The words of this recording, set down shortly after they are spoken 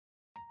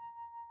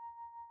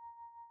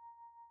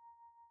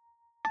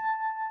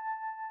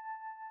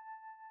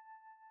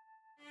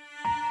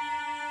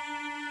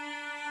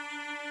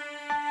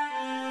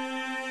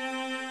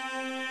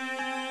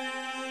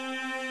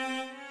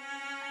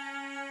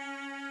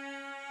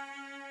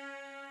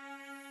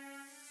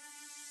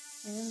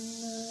And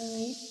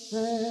the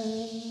reason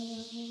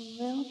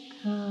will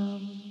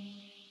come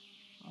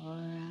for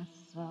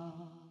us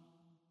all.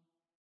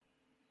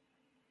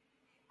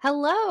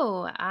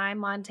 Hello, I'm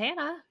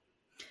Montana.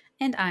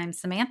 And I'm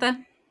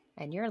Samantha.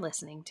 And you're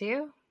listening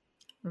to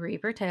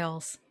Reaper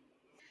Tales.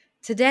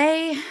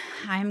 Today,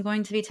 I'm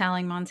going to be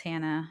telling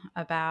Montana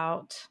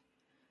about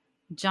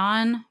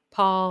John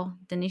Paul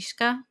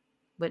Dejnozka,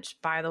 which,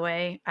 by the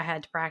way, I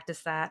had to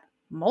practice that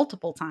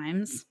multiple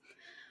times.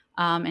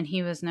 And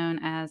he was known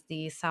as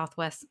the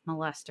Southwest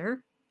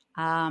Molester.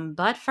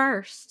 But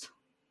first,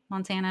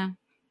 Montana,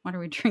 what are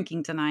we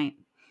drinking tonight?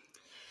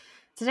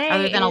 today.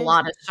 Other than a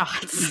lot of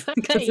shots.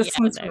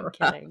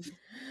 Kidding.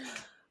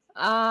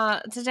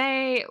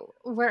 Today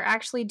we're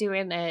actually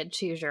doing a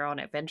choose your own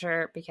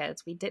adventure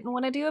because we didn't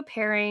want to do a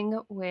pairing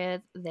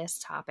with this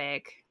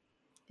topic.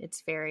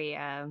 It's very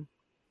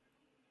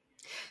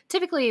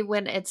typically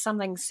when it's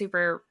something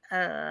super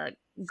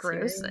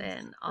gross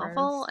and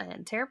awful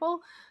and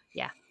terrible.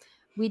 Yeah,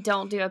 we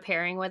don't do a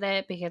pairing with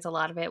it because a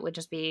lot of it would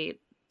just be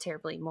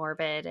terribly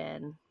morbid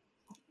and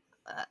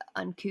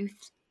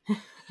uncouth.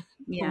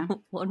 Yeah.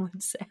 One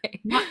would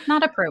say.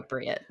 Not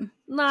appropriate.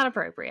 Not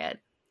appropriate.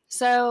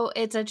 So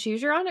it's a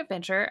choose your own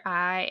adventure.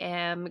 I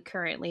am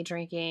currently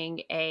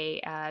drinking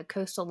a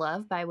Coastal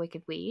Love by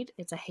Wicked Weed.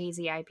 It's a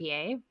hazy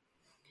IPA.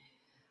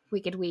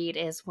 Wicked Weed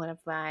is one of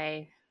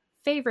my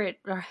favorite,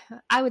 or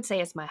I would say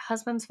it's my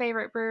husband's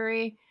favorite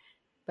brewery,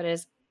 but it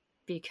has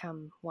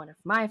become one of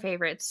my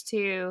favorites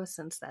too,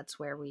 since that's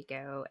where we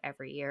go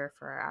every year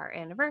for our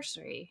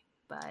anniversary.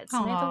 But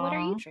Samantha, what are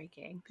you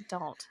drinking?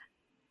 Don't.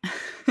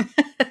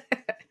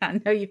 I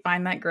know you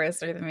find that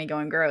grosser than me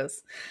going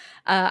gross.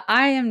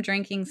 I am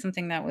drinking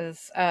something that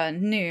was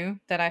new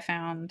that I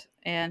found,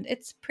 and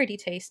it's pretty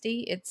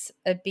tasty. It's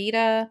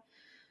Abita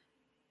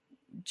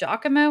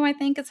Giacomo, I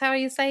think is how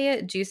you say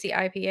it, juicy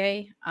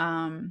IPA.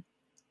 And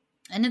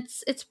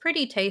it's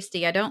pretty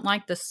tasty. I don't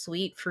like the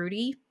sweet,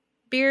 fruity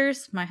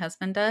beers. My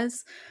husband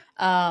does.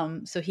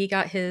 So he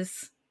got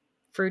his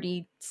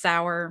fruity,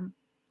 sour,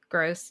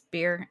 gross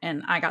beer,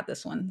 and I got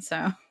this one.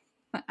 So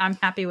I'm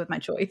happy with my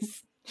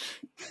choice.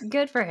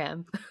 Good for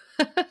him.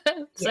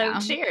 So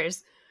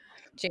cheers.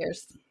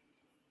 Cheers.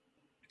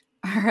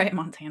 All right,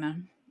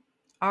 Montana.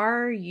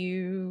 Are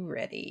you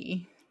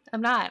ready?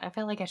 I'm not. I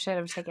feel like I should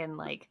have taken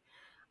like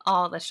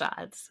all the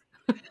shots.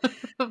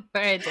 But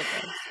I didn't.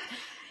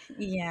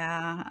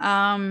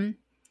 Yeah.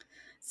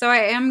 So I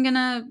am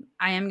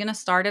gonna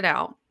start it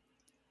out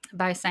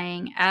by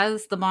saying,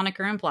 as the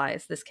moniker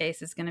implies, this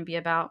case is gonna be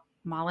about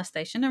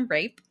molestation and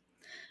rape.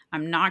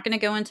 I'm not gonna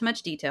go into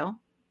much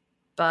detail.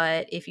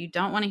 But if you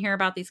don't want to hear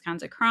about these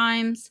kinds of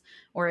crimes,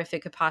 or if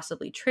it could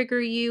possibly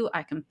trigger you,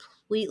 I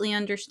completely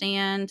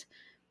understand.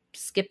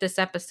 Skip this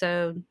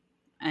episode,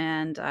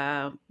 and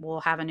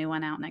we'll have a new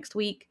one out next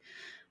week.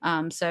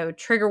 So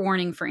trigger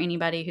warning for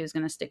anybody who's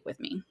going to stick with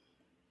me.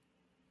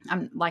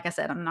 Like I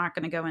said, I'm not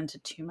going to go into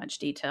too much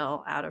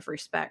detail out of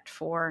respect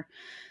for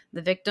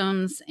the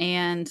victims.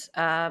 And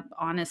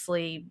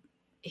honestly,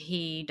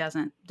 he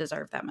doesn't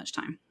deserve that much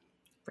time.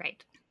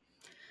 Right.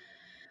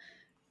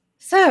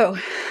 So,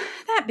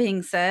 that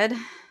being said,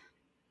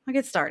 I'll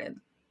get started.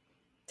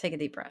 Take a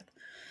deep breath.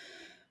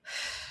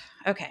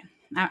 Okay,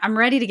 I'm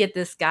ready to get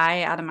this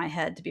guy out of my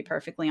head, to be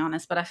perfectly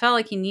honest, but I felt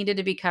like he needed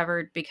to be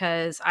covered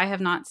because I have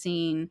not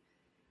seen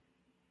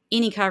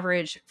any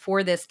coverage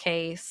for this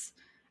case.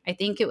 I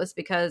think it was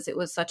because it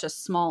was such a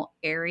small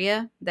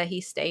area that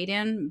he stayed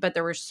in, but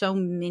there were so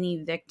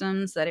many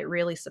victims that it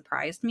really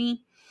surprised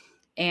me.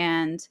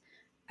 And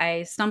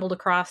I stumbled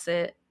across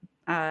it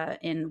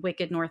in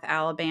Wicked North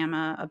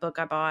Alabama, a book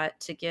I bought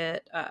to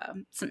get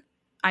some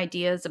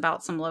ideas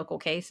about some local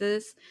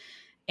cases.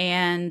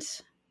 And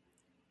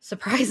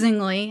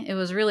surprisingly, it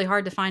was really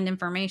hard to find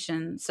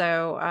information.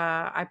 So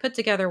I put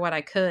together what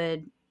I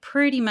could.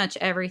 Pretty much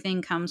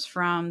everything comes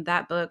from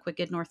that book,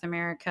 Wicked North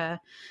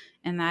America,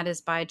 and that is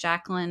by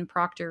Jacqueline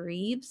Proctor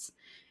Reeves.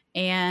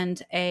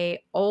 And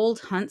a old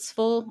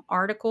Huntsville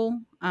article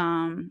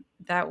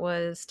that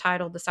was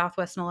titled The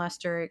Southwest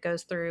Molester. It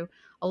goes through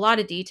a lot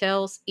of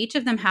details. Each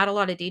of them had a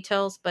lot of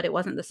details, but it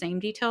wasn't the same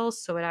details,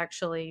 so it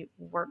actually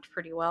worked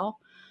pretty well.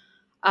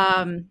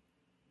 I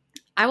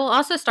will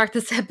also start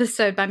this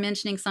episode by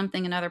mentioning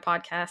something another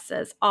podcast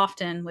says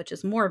often, which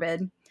is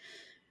morbid.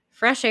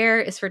 Fresh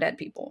air is for dead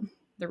people.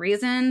 The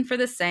reason for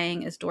this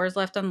saying is doors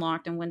left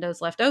unlocked and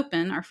windows left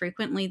open are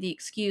frequently the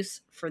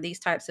excuse for these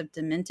types of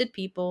demented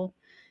people,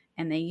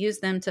 and they use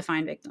them to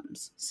find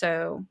victims.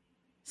 So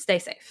stay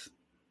safe.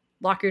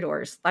 Lock your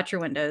doors. Lock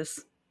your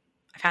windows.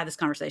 I've had this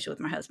conversation with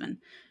my husband.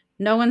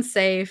 No one's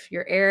safe.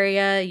 Your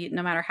area,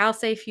 no matter how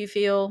safe you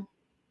feel,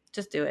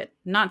 just do it.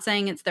 I'm not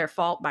saying it's their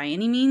fault by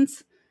any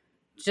means.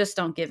 Just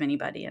don't give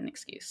anybody an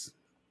excuse.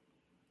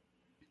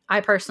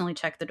 I personally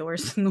check the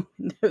doors and the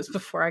windows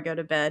before I go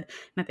to bed,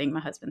 and I think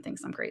my husband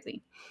thinks I'm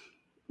crazy.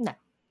 No,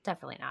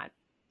 definitely not.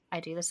 I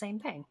do the same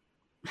thing.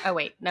 Oh,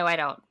 wait. No, I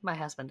don't. My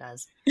husband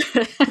does.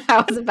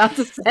 I was about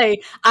to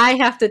say, I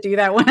have to do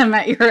that when I'm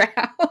at your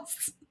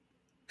house.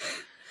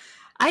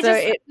 I So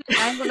just,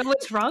 I don't know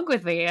what's wrong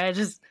with me.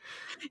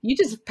 you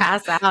just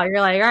pass out.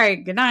 You're like, all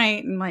right, good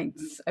night. And like,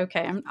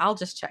 okay, I'll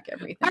just check all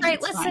everything. right,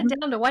 It's let's sit fine.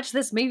 down to watch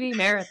this movie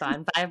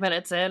marathon. 5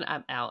 minutes in,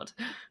 I'm out.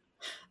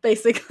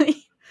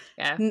 Basically.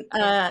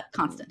 Yeah.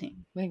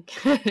 Constantine. Yeah.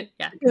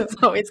 It was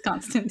always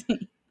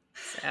Constantine.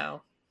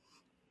 So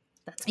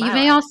that's You my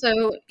may life.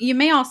 also you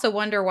may also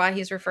wonder why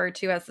he's referred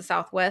to as the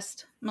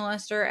Southwest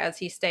molester, as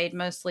he stayed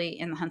mostly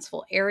in the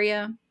Huntsville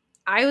area.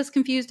 I was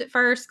confused at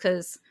first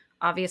because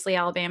obviously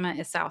Alabama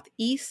is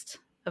southeast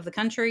of the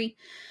country,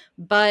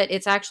 but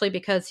it's actually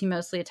because he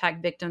mostly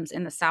attacked victims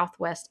in the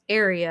southwest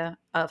area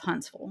of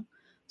Huntsville.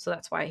 So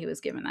that's why he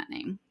was given that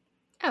name.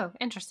 Oh,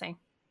 interesting.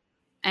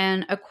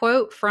 And a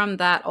quote from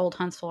that old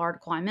Huntsville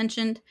article I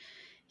mentioned: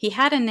 "He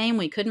had a name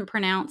we couldn't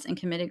pronounce and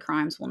committed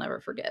crimes we'll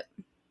never forget."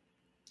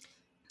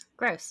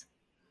 Gross.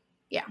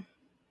 Yeah.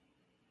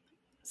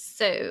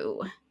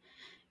 So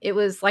it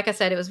was, like I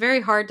said, it was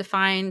very hard to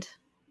find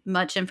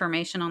much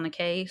information on the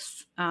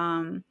case.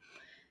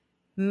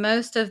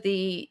 Most of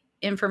the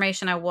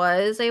information I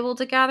was able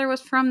to gather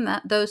was from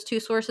those two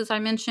sources I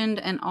mentioned,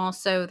 and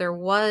also there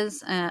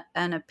was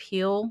an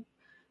appeal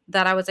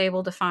that I was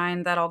able to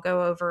find that I'll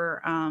go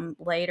over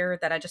later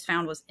that I just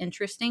found was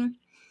interesting,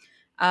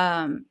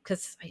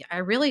 because I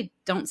really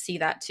don't see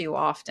that too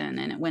often,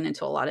 and it went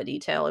into a lot of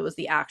detail. It was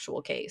the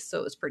actual case, so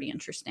it was pretty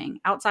interesting.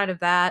 Outside of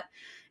that,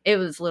 it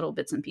was little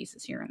bits and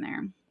pieces here and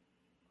there.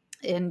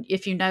 And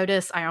if you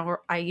notice,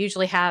 I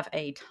usually have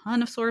a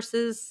ton of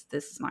sources.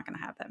 This is not going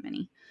to have that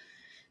many.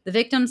 The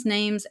victims'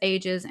 names,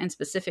 ages, and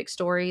specific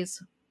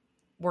stories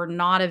were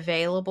not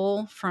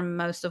available from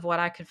most of what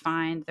I could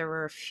find. There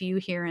were a few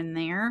here and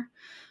there,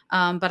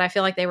 but I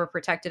feel like they were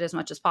protected as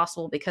much as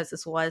possible because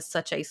this was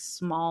such a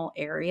small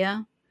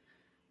area.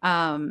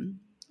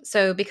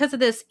 So because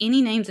of this,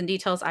 any names and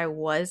details I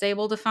was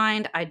able to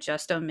find, I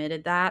just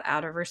omitted that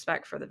out of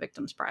respect for the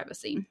victim's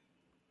privacy.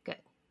 Good.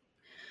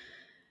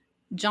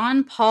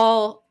 John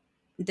Paul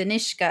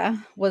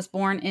Dejnozka was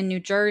born in New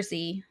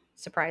Jersey,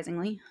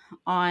 surprisingly,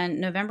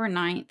 on November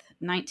 9th,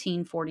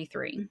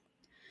 1943.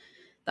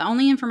 The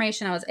only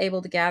information I was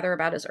able to gather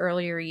about his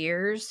earlier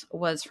years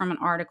was from an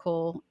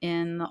article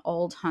in the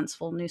old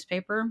Huntsville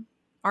newspaper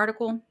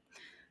article.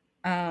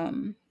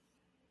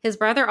 His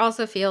brother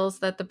also feels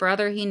that the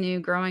brother he knew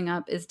growing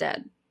up is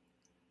dead.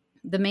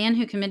 The man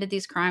who committed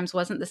these crimes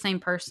wasn't the same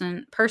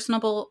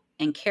personable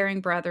and caring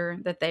brother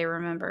that they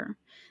remember.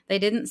 They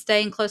didn't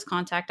stay in close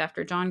contact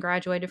after John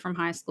graduated from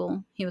high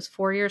school. He was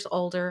 4 years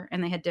older,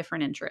 and they had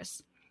different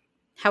interests.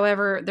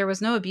 However, there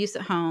was no abuse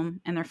at home,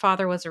 and their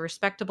father was a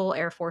respectable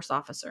Air Force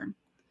officer.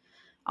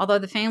 Although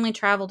the family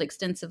traveled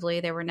extensively,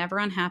 they were never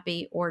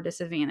unhappy or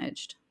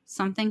disadvantaged.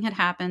 Something had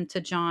happened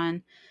to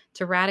John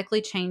to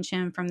radically change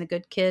him from the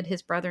good kid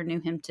his brother knew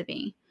him to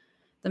be.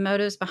 The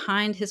motives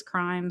behind his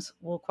crimes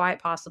will quite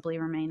possibly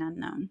remain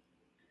unknown.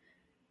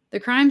 The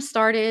crime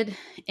started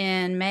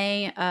in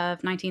May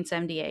of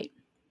 1978.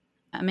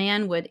 A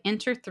man would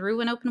enter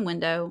through an open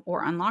window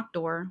or unlocked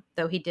door,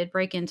 though he did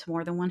break into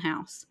more than one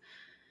house,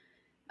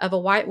 of a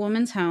white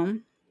woman's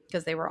home,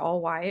 because they were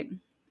all white,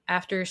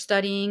 after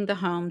studying the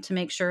home to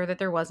make sure that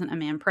there wasn't a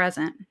man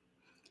present.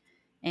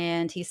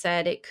 And he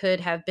said it could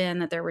have been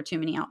that there were too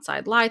many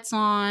outside lights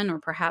on, or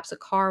perhaps a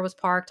car was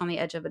parked on the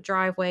edge of a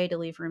driveway to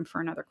leave room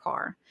for another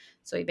car.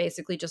 So he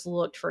basically just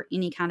looked for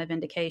any kind of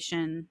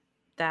indication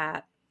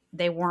that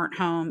they weren't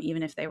home,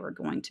 even if they were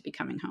going to be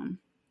coming home.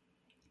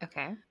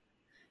 Okay.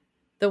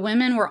 The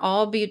women were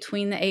all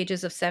between the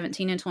ages of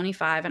 17 and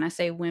 25, and I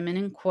say women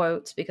in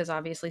quotes because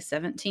obviously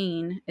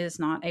 17 is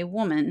not a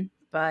woman,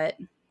 but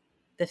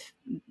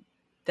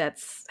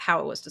that's how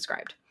it was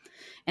described.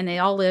 And they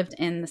all lived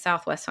in the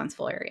southwest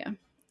Huntsville area.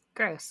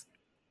 Gross.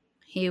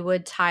 He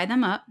would tie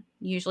them up,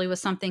 usually with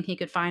something he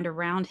could find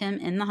around him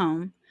in the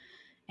home,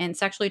 and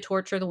sexually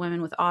torture the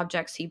women with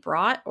objects he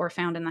brought or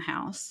found in the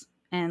house.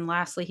 And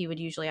lastly, he would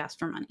usually ask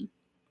for money.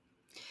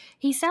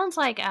 He sounds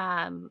like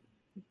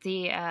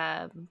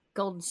the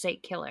Golden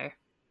State Killer.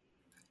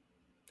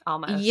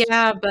 Almost.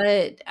 Yeah,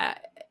 but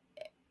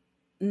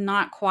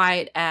not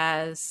quite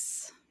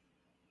as,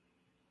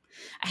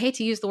 I hate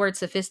to use the word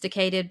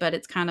sophisticated, but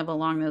it's kind of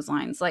along those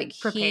lines. Like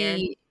Prepared.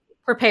 he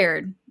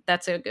prepared.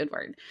 That's a good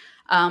word.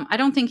 I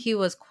don't think he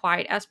was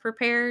quite as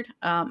prepared.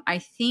 I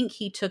think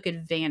he took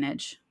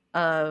advantage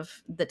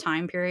of the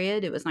time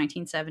period. It was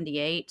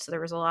 1978, so there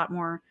was a lot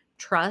more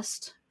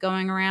trust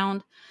going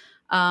around.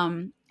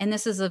 And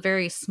this is a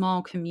very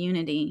small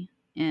community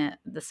in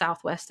the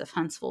southwest of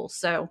Huntsville.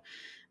 So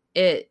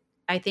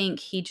I think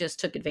he just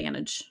took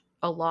advantage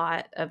a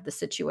lot of the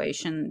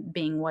situation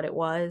being what it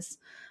was.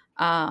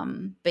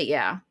 But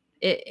yeah,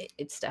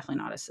 it's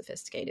definitely not as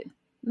sophisticated at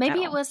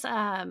Maybe it all. was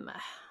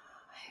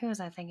who was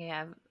I thinking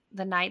of?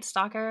 The Night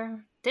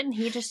Stalker. Didn't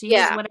he just use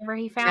Yeah, whatever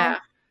he yeah,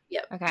 found?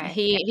 yep. Okay.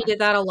 He Yeah. did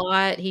that a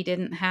lot. He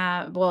didn't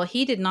have, well,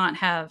 he didn't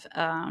have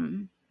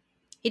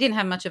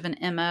much of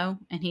an MO,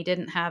 and he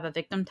didn't have a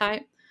victim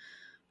type.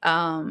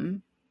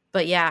 Um,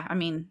 but yeah, I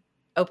mean,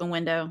 open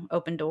window,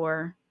 open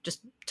door,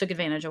 just took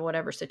advantage of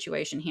whatever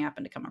situation he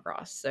happened to come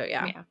across. So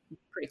yeah, Yeah.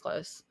 pretty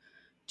close.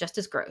 Just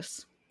as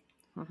gross.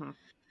 Mm-hmm.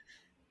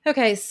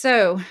 Okay,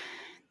 so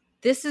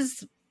this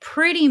is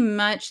pretty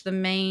much the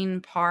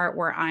main part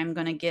where I'm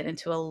going to get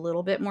into a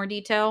little bit more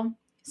detail.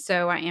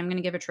 So I am going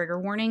to give a trigger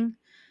warning.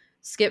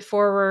 Skip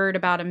forward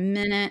about a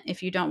minute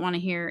if you don't want to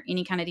hear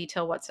any kind of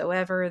detail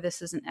whatsoever.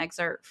 This is an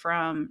excerpt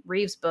from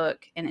Reeves'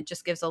 book, and it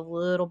just gives a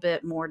little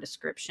bit more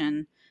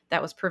description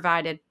that was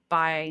provided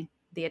by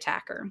the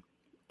attacker.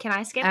 Can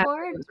I skip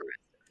forward,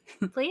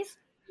 please?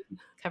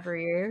 Cover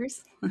your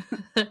ears.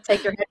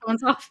 Take your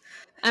headphones off.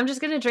 I'm just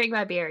going to drink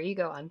my beer. You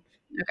go on.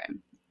 Okay.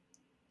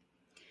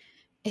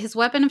 His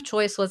weapon of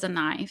choice was a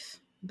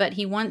knife, but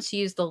he once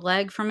used the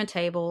leg from a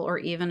table or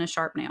even a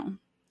sharp nail.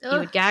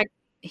 Ugh.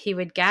 He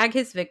would gag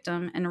his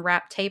victim and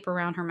wrap tape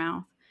around her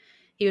mouth.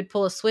 He would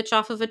pull a switch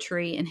off of a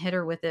tree and hit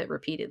her with it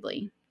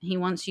repeatedly. He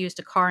once used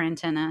a car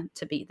antenna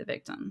to beat the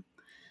victim.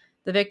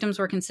 The victims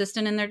were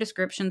consistent in their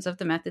descriptions of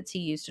the methods he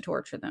used to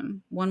torture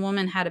them. One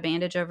woman had a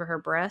bandage over her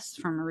breast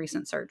from a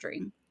recent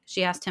surgery.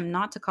 She asked him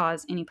not to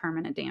cause any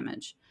permanent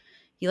damage.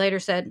 He later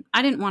said,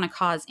 "I didn't want to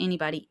cause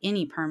anybody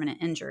any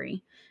permanent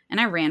injury, and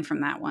I ran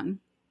from that one."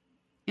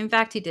 In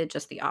fact, he did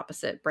just the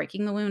opposite,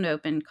 breaking the wound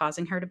open,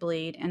 causing her to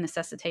bleed, and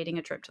necessitating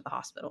a trip to the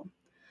hospital.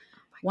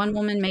 One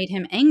woman made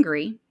him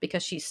angry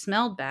because she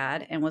smelled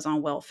bad and was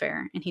on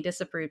welfare, and he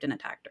disapproved and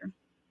attacked her.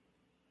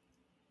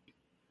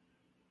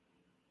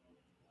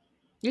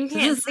 You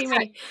can't see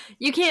me.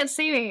 You can't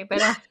see me,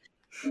 but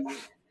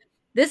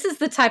this is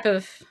the type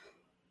of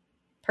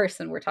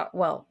person we're talking.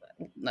 Well,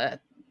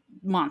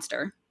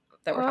 monster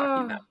that we're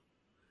talking about.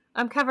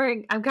 I'm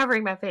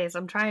covering my face.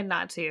 I'm trying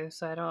not to,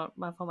 so I don't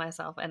muffle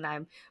myself.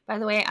 And by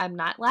the way, I'm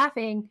not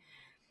laughing.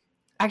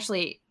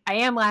 Actually, I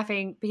am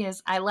laughing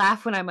because I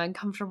laugh when I'm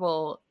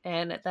uncomfortable,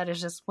 and that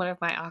is just one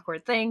of my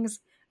awkward things.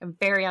 I'm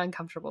very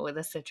uncomfortable with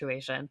this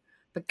situation.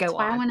 But go on. That's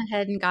why I went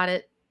ahead and got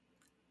it.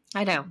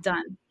 I know.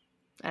 Done.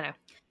 I know.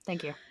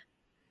 Thank you.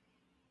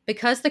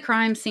 Because the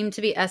crimes seemed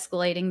to be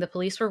escalating, the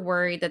police were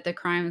worried that the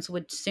crimes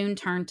would soon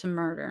turn to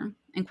murder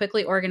and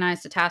quickly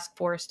organized a task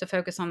force to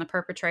focus on the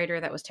perpetrator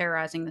that was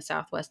terrorizing the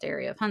southwest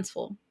area of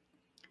Huntsville.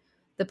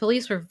 The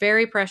police were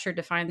very pressured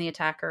to find the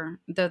attacker,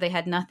 though they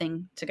had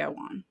nothing to go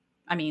on.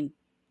 I mean,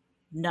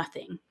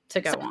 nothing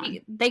to go on.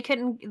 They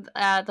couldn't,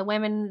 the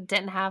women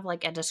didn't have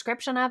like a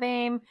description of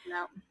him.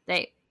 No.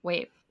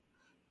 Wait,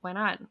 why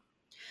not?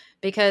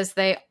 Because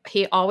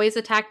he always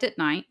attacked at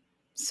night.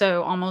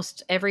 So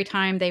almost every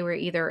time they were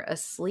either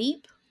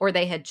asleep or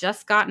they had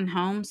just gotten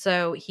home.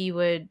 So he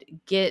would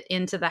get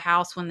into the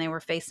house when they were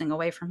facing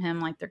away from him,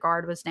 like their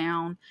guard was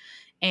down.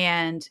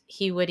 And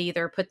he would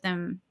either put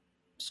them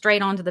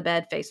straight onto the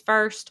bed face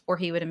first, or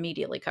he would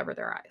immediately cover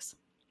their eyes.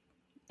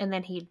 And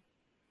then he'd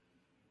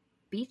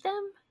beat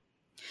them?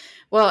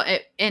 Well,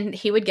 and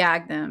he would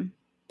gag them,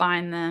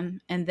 bind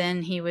them, and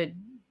then he would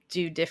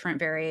do different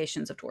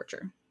variations of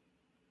torture.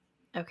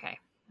 Okay.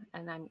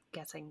 And I'm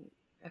guessing,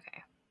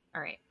 okay.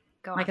 All right.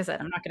 Go on. Like I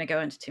said, I'm not going to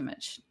go into too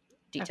much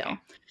detail.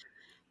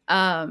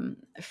 Okay.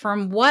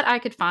 From what I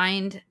could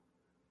find,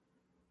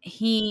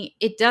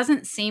 it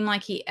doesn't seem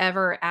like he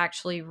ever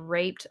actually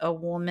raped a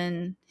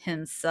woman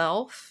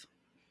himself.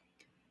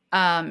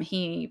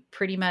 He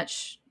pretty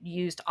much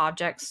used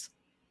objects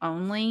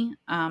only.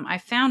 I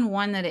found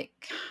one that it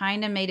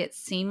kind of made it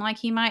seem like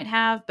he might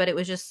have, but it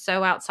was just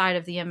so outside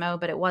of the MO,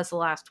 but it was the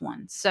last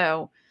one.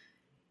 So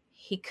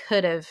he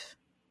could have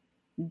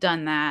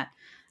done that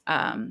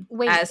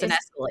as an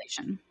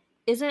escalation.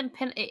 Isn't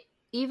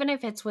even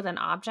if it's with an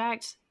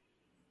object,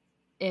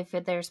 if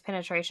there's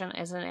penetration,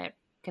 isn't it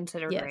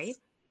considered rape?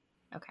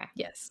 Okay.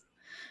 Yes.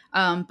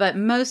 But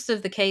most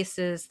of the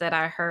cases that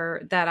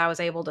I was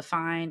able to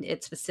find,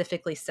 it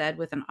specifically said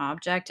with an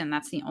object, and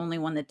that's the only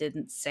one that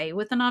didn't say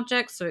with an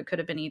object, so it could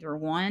have been either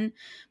one.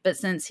 But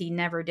since he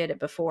never did it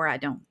before, I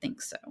don't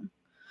think so.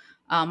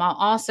 I'll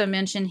also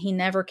mention he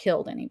never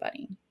killed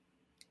anybody.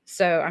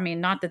 So, I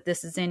mean, not that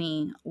this is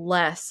any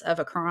less of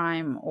a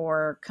crime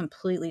or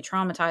completely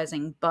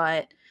traumatizing,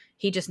 but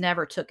he just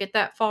never took it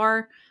that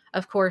far.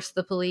 Of course,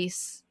 the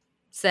police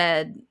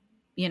said,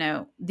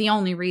 the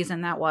only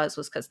reason that was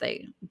because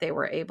they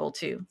were able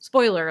to,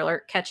 spoiler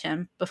alert, catch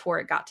him before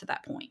it got to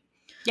that point.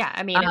 Yeah,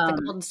 I mean, if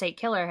the Golden State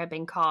Killer had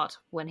been caught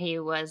when he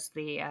was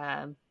the,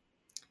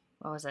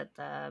 what was it,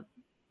 the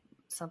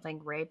something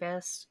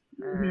rapist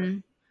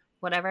or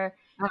whatever.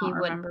 I don't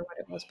remember what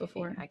it was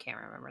before. I can't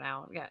remember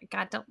now. Yeah,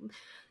 God, don't.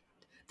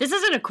 This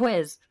isn't a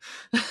quiz.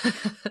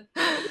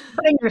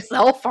 Putting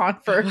yourself on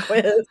for a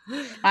quiz.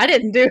 I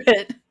didn't do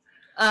it.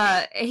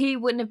 He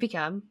wouldn't have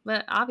become,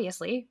 but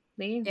obviously,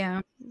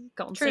 the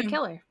Golden State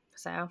Killer.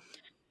 So,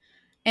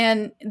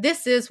 and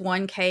this is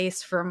one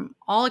case from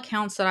all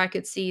accounts that I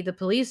could see. The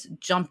police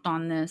jumped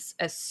on this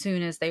as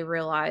soon as they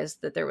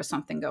realized that there was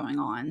something going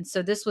on.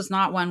 So this was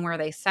not one where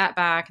they sat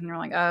back and they're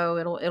like,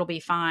 "Oh, it'll be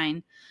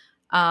fine."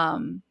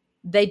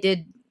 They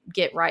did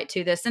get right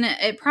to this, and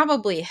it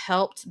probably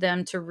helped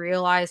them to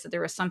realize that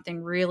there was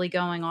something really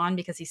going on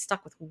because he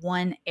stuck with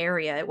one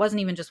area. It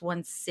wasn't even just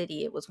one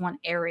city; it was one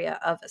area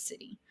of a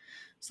city.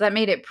 So that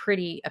made it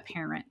pretty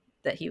apparent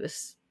that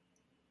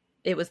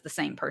it was the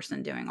same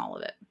person doing all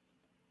of it.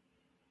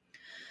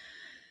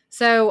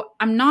 So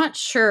I'm not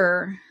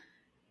sure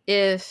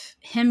if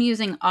him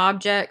using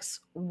objects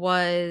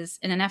was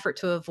in an effort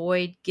to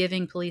avoid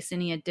giving police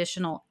any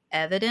additional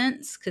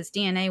evidence, because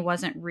DNA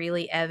wasn't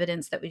really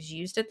evidence that was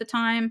used at the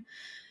time,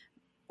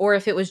 or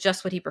if it was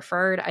just what he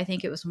preferred. I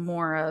think it was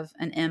more of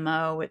an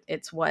MO.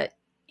 It's what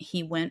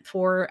he went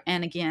for.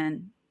 And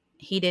again,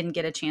 he didn't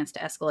get a chance to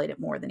escalate it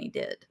more than he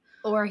did.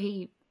 Or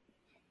he.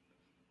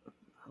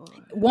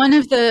 One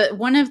of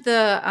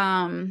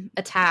the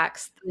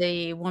attacks,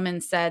 the woman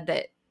said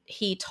that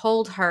he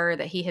told her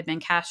that he had been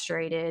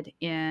castrated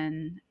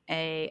in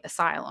a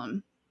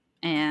asylum,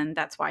 and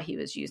that's why he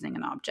was using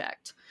an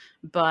object.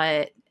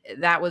 But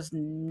that was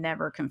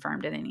never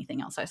confirmed in anything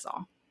else I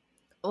saw.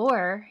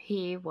 Or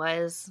he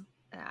was.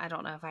 I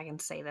don't know if I can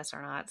say this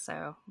or not,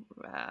 so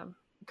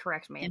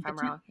correct me if I'm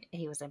Impotent. wrong.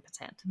 He was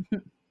impotent.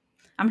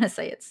 I'm going to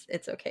say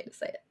it's okay to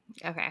say it.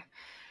 Okay.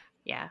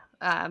 Yeah.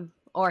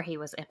 Or he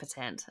was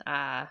impotent,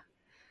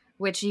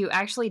 which you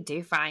actually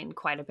do find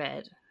quite a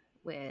bit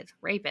with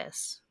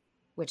rapists,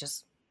 which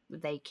is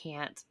they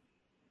can't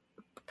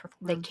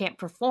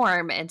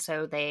perform, and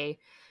so they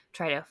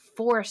try to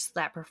force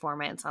that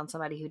performance on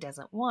somebody who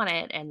doesn't want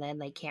it, and then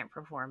they can't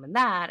perform in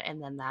that,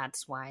 and then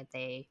that's why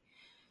they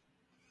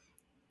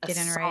Get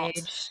assault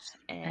enraged,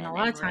 and a and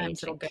lot of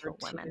times enrage it'll and go kill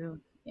women.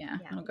 to Yeah.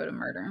 it'll go to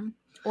murder.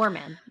 Or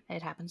men.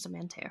 It happens to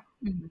men too.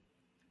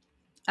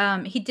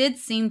 He did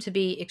seem to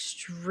be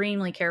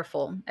extremely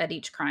careful at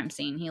each crime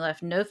scene. He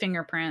left no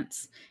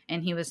fingerprints,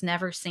 and he was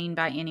never seen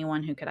by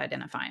anyone who could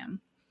identify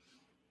him.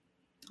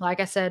 Like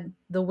I said,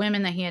 the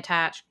women that he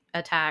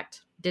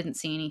attacked didn't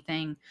see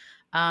anything.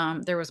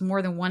 There was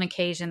more than one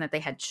occasion that they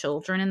had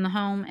children in the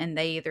home, and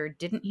they either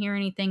didn't hear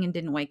anything and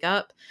didn't wake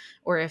up,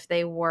 or if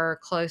they were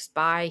close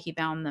by, he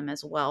bound them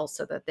as well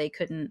so that they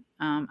couldn't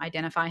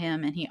identify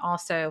him. And he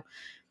also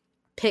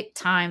picked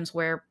times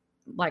where,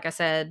 like I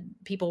said,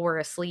 people were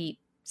asleep,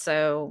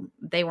 so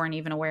they weren't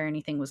even aware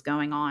anything was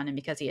going on. And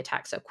because he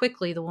attacked so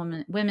quickly, the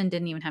women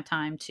didn't even have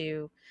time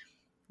to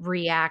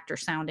react or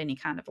sound any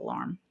kind of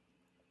alarm.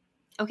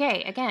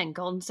 Okay, again,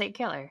 Golden State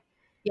Killer.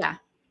 Yeah,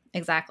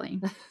 exactly.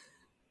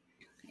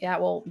 Yeah,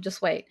 well,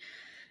 just wait.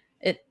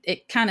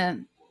 It kind of,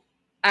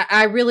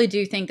 I really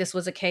do think this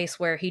was a case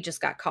where he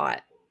just got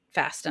caught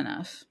fast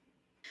enough.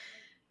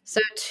 So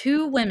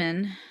 2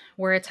 women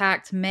were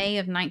attacked May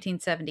of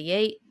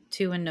 1978,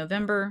 2 in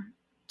November,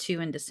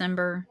 2 in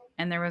December,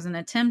 and there was an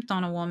attempt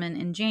on a woman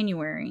in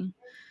January.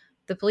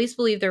 The police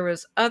believe there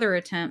was other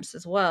attempts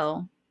as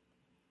well,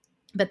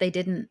 but they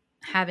didn't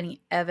have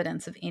any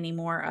evidence of any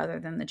more other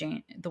than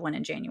the one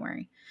in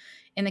January.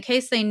 In the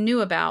case they knew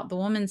about, the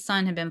woman's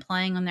son had been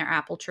playing on their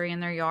apple tree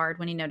in their yard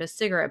when he noticed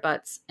cigarette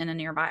butts in a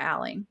nearby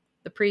alley.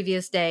 The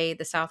previous day,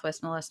 the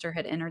Southwest molester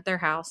had entered their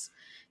house,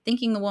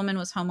 thinking the woman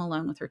was home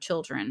alone with her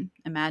children.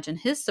 Imagine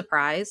his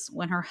surprise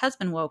when her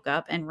husband woke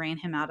up and ran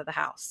him out of the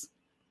house.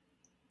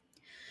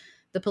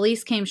 The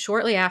police came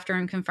shortly after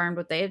and confirmed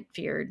what they had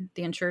feared.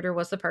 The intruder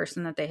was the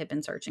person that they had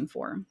been searching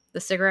for. The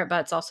cigarette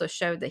butts also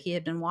showed that he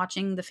had been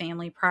watching the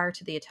family prior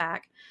to the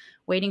attack,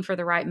 waiting for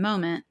the right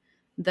moment,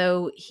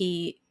 though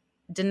he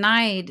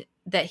denied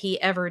that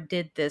he ever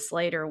did this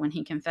later when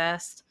he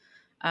confessed.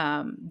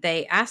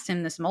 They asked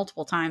him this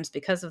multiple times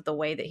because of the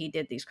way that he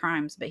did these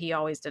crimes, but he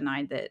always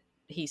denied that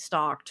he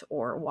stalked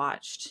or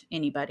watched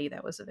anybody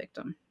that was a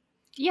victim.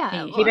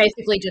 Yeah, He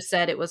basically just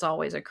said it was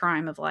always a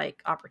crime of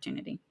like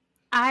opportunity.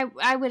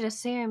 I would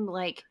assume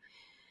in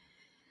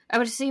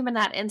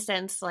that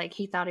instance, like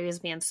he thought he was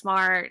being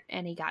smart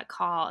and he got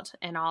caught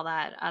and all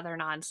that other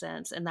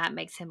nonsense, and that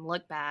makes him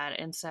look bad.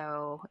 And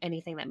so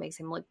anything that makes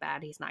him look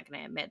bad, he's not going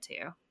to admit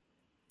to.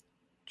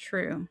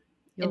 True.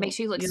 It makes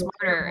you look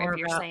smarter if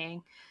you're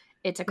saying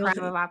it's a crime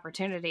of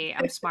opportunity.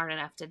 I'm smart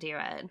enough to do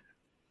it.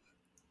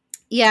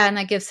 Yeah, and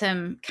that gives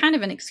him kind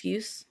of an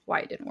excuse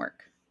why it didn't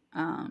work.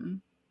 Yeah.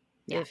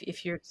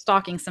 If you're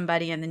stalking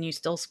somebody and then you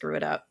still screw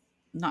it up,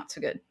 not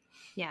so good.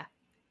 Yeah,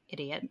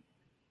 idiot.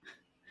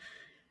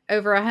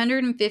 Over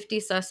 150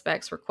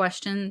 suspects were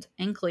questioned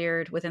and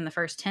cleared within the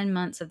first 10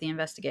 months of the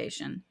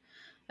investigation.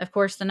 Of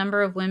course, the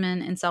number of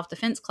women in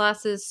self-defense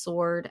classes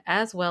soared,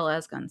 as well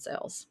as gun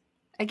sales.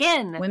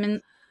 Again,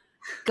 women,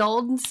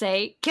 Golden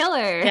State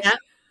Killer. Yeah.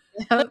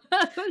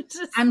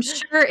 I'm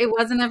sure it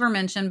wasn't ever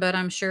mentioned, but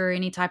I'm sure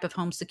any type of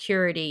home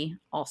security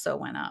also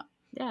went up.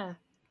 Yeah.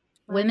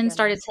 Women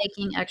started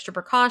taking extra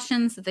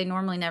precautions that they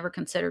normally never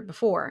considered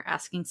before,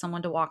 asking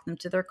someone to walk them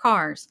to their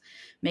cars,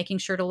 making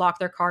sure to lock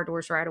their car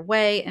doors right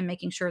away, and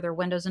making sure their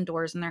windows and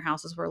doors in their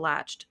houses were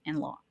latched and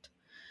locked.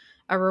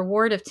 A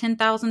reward of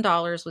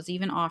 $10,000 was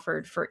even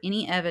offered for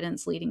any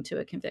evidence leading to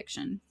a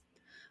conviction.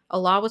 A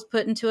law was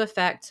put into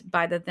effect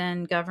by the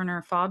then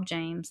Governor Fob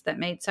James that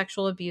made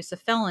sexual abuse a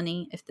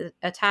felony if the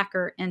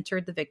attacker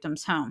entered the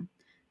victim's home.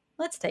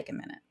 Let's take a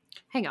minute.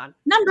 Hang on.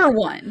 Number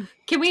 1.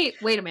 Can we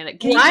wait a minute?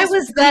 Why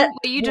was that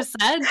what you just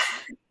said?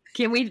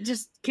 Can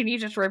you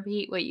just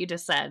repeat what you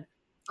just said?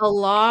 A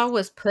law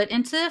was put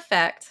into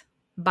effect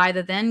by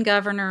the then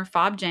Governor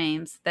Fob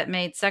James that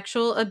made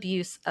sexual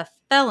abuse a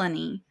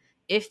felony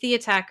if the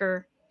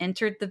attacker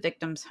entered the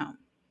victim's home.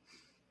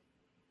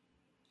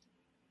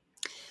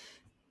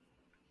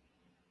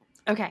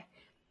 Okay.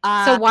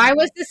 So why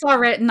was this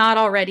already not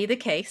already the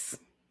case?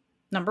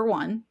 Number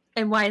one.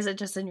 And why is it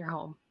just in your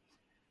home?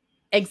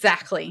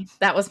 Exactly.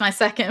 That was my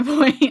second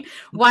point.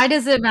 Why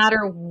does it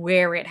matter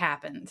where it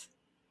happened?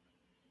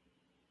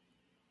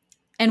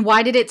 And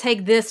why did it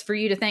take this for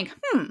you to think,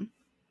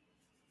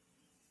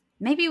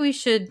 maybe we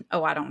should,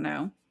 I don't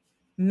know,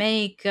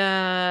 make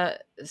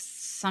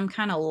some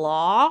kind of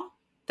law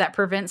that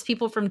prevents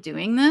people from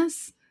doing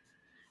this?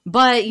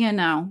 But,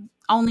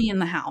 only in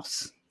the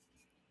house.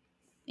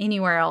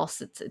 Anywhere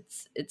else,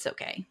 it's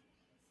okay.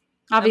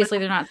 Obviously,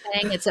 they're not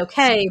saying it's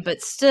okay,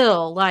 but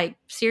still, like,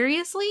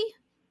 seriously?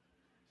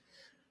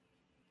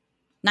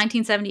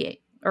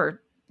 1978,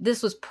 or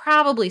this was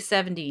probably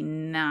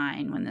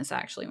 79 when this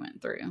actually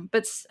went through.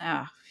 But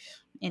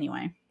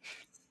anyway.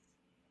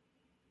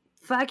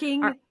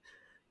 Fucking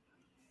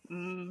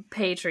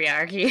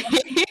patriarchy.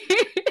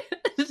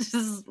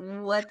 Just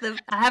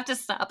I have to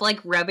stop like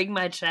rubbing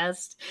my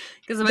chest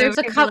because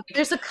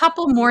there's a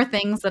couple more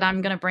things that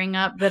I'm gonna bring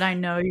up that I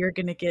know you're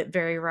gonna get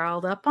very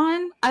riled up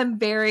on. I'm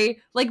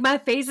very like my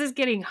face is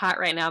getting hot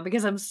right now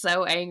because I'm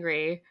so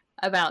angry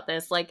about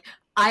this. Like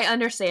I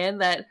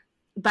understand that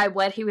by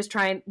what he was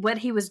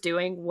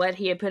doing, what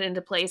he had put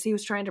into place, he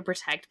was trying to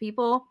protect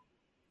people.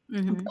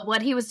 Mm-hmm. But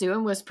what he was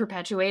doing was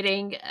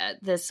perpetuating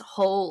this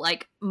whole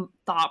like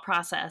thought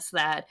process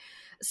that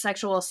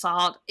sexual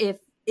assault, if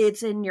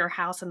it's in your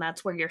house and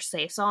that's where your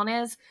safe zone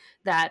is,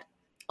 that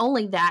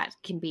only that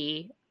can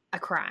be a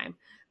crime.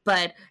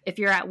 But if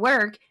you're at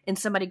work and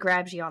somebody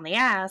grabs you on the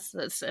ass,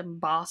 that's a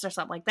boss or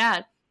something like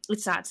that,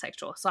 it's not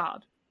sexual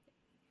assault.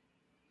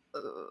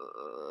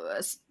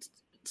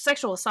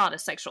 Sexual assault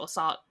is sexual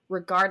assault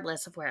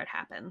regardless of where it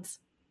happens.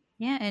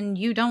 Yeah, and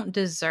you don't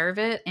deserve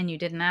it, and you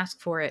didn't ask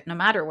for it, no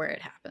matter where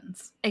it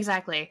happens.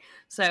 Exactly.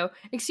 So,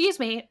 excuse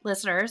me,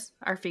 listeners,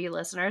 our few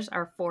listeners,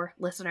 our 4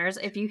 listeners,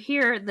 if you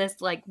hear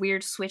this like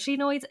weird switchy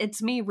noise,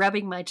 it's me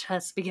rubbing my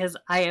chest because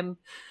I am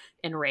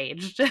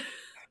enraged. I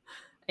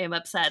am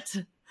upset.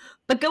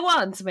 But go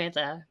on,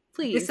 Samantha,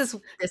 please.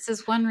 This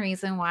is one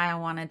reason why I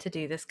wanted to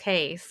do this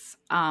case.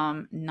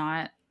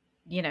 Not,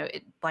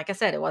 like I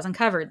said, it wasn't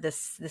covered.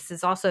 This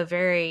is also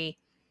very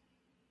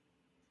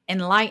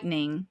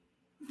enlightening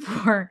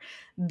for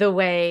the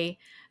way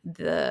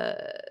the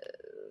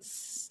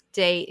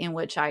state in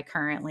which I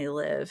currently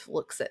live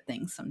looks at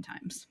things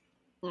sometimes.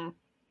 Tell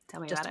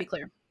me Just about to be it.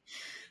 clear.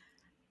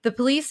 The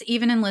police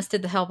even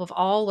enlisted the help of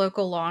all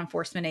local law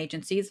enforcement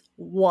agencies.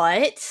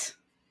 What?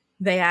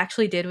 They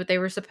actually did what they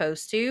were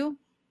supposed to?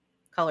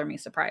 Color me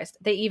surprised.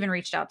 They even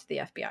reached out to the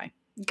FBI.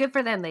 Good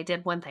for them. They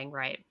did one thing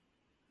right.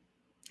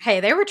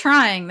 Hey, they were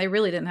trying. They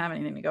really didn't have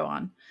anything to go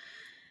on.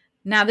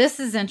 Now, this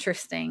is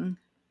interesting.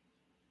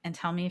 And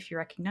tell me if you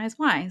recognize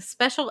why.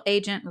 Special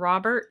Agent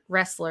Robert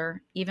Ressler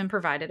even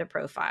provided a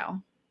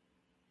profile.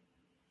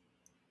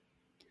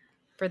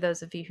 For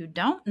those of you who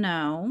don't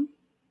know,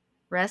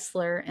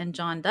 Ressler and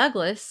John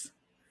Douglas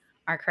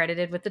are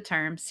credited with the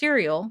term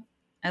serial,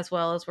 as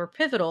well as were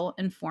pivotal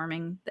in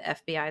forming the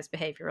FBI's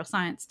Behavioral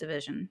Science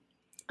Division.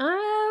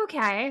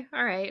 Okay.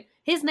 All right.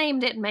 His name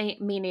didn't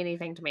mean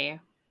anything to me,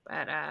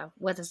 but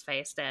what's his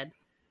face did.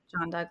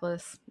 John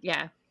Douglas.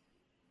 Yeah.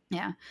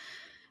 Yeah.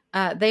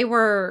 They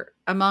were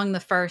among the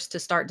first to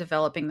start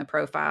developing the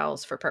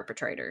profiles for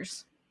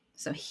perpetrators.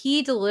 So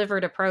he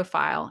delivered a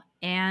profile,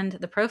 and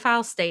the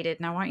profile stated,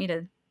 and I want you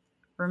to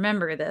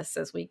remember this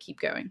as we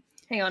keep going.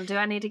 Hang on, do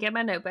I need to get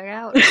my notebook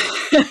out?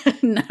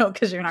 No,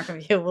 because you're not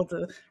going to be able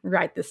to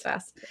write this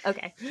fast.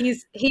 Okay.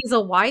 He's a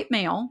white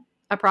male,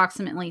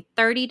 approximately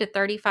 30 to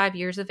 35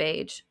 years of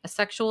age, a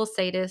sexual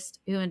sadist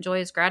who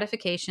enjoys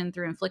gratification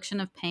through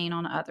infliction of pain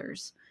on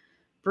others.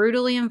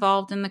 Brutally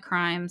involved in the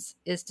crimes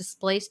is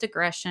displaced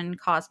aggression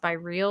caused by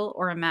real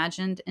or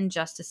imagined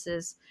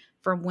injustices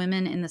from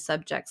women in the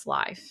subject's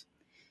life.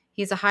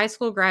 He's a high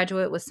school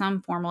graduate with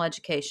some formal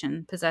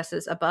education,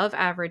 possesses above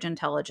average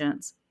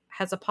intelligence,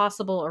 has a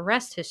possible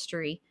arrest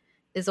history,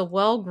 is a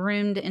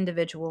well-groomed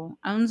individual,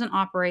 owns and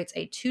operates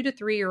a 2 to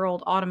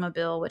 3-year-old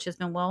automobile which has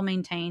been well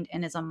maintained,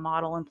 and is a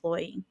model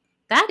employee.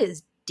 That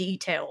is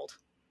detailed.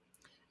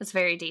 It's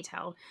very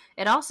detailed.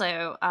 It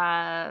also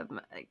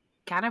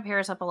kind of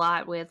pairs up a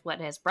lot with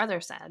what his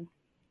brother said.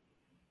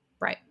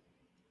 Right.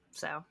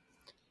 So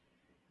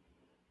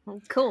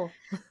cool.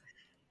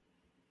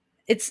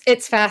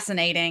 It's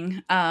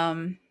fascinating.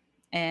 And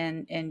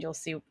you'll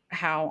see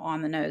how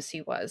on the nose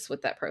he was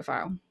with that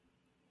profile.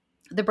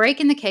 The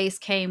break in the case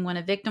came when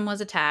a victim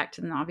was attacked,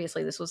 and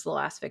obviously this was the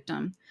last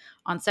victim,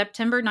 on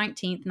September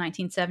 19th,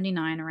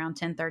 1979, around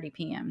 10:30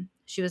 p.m.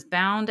 She was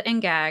bound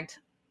and gagged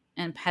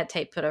and had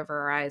tape put over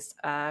her eyes.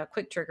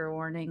 Quick trigger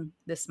warning,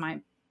 this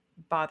might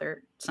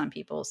bother some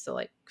people, so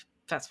like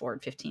fast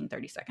forward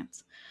 15-30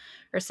 seconds.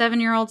 Her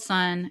 7-year-old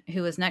son,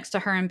 who was next to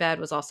her in bed,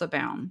 was also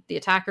bound. The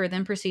attacker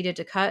then proceeded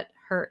to cut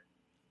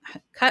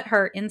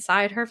her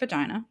inside her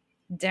vagina,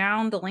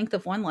 down the length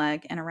of one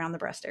leg, and around the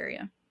breast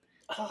area.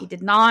 He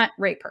did not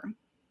rape her.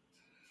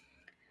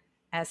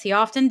 As he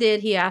often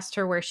did, he asked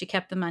her where she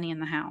kept the money in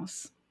the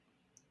house.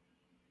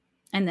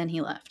 And then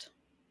he left.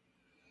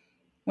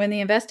 When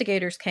the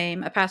investigators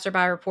came, a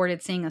passerby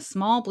reported seeing a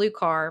small blue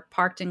car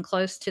parked in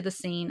close to the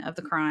scene of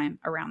the crime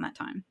around that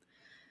time.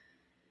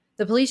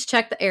 The police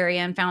checked the area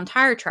and found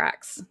tire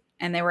tracks,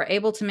 and they were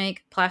able to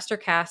make plaster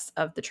casts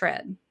of the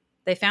tread.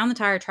 They found the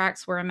tire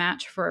tracks were a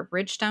match for a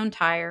Bridgestone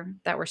tire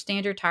that were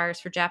standard tires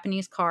for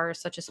Japanese cars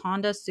such as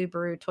Honda,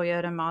 Subaru,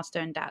 Toyota, Mazda,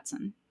 and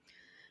Datsun.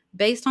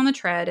 Based on the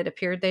tread, it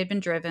appeared they'd been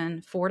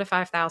driven 4,000 to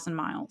 5,000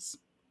 miles.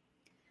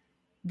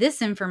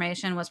 This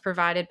information was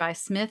provided by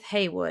Smith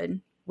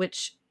Haywood,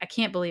 which I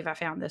can't believe I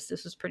found this.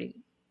 This was pretty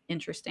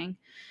interesting.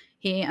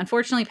 He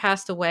unfortunately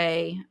passed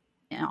away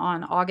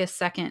on August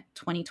 2nd,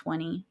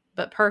 2020,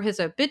 but per his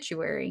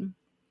obituary,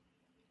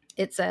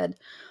 it said,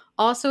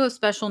 also of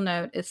special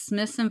note is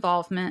Smith's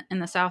involvement in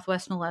the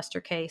Southwest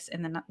molester case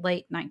in the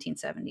late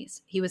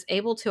 1970s. He was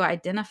able to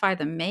identify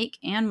the make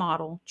and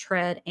model,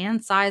 tread,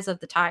 and size of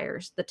the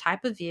tires, the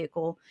type of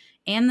vehicle,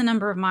 and the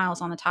number of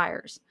miles on the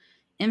tires,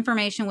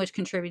 information which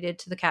contributed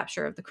to the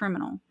capture of the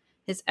criminal.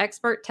 His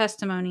expert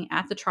testimony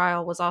at the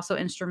trial was also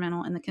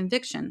instrumental in the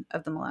conviction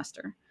of the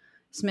molester.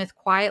 Smith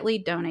quietly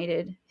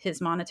donated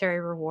his monetary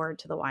reward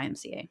to the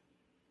YMCA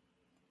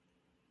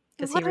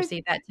because he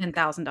received that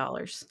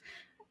 $10,000.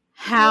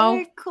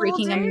 How cool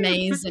freaking dude.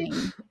 Amazing.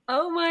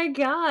 Oh my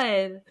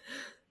God.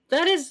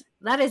 That is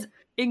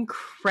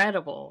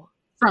incredible.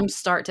 From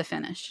start to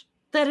finish.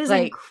 That is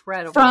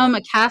incredible. From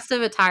a cast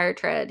of a tire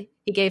tread,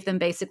 he gave them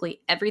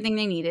basically everything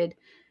they needed.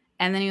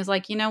 And then he was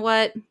like, you know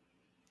what?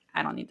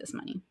 I don't need this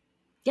money.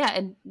 Yeah,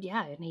 and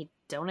he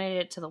donated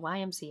it to the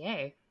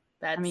YMCA.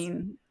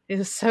 It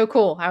was so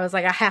cool. I was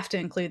like, I have to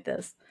include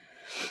this.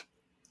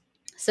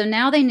 So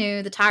now they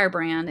knew the tire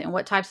brand and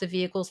what types of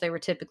vehicles they were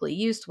typically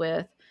used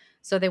with.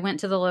 So they went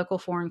to the local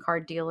foreign car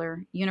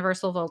dealer,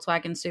 Universal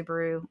Volkswagen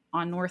Subaru,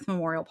 on North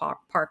Memorial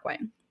Parkway.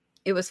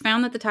 It was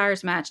found that the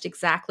tires matched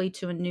exactly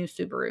to a new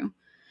Subaru.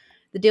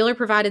 The dealer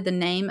provided the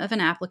name of an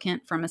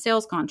applicant from a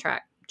sales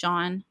contract,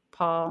 John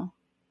Paul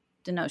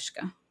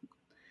Dejnozka,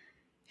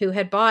 who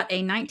had bought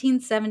a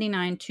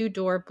 1979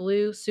 two-door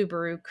blue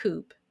Subaru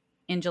Coupe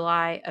in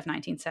July of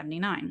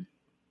 1979.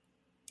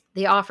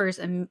 The officers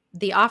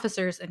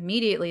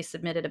immediately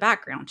submitted a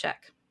background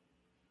check.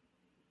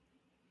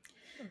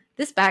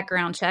 This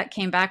background check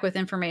came back with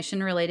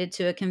information related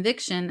to a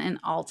conviction in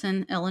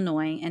Alton,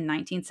 Illinois in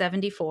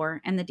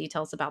 1974 and the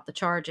details about the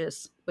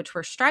charges, which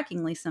were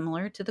strikingly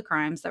similar to the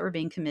crimes that were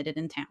being committed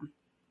in town.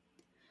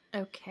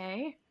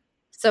 Okay.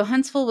 So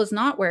Huntsville was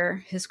not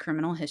where his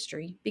criminal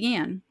history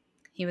began.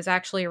 He was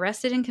actually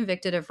arrested and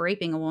convicted of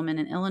raping a woman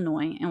in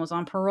Illinois and was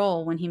on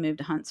parole when he moved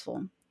to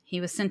Huntsville.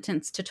 He was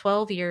sentenced to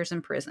 12 years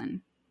in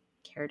prison.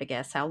 Care to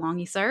guess how long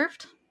he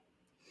served?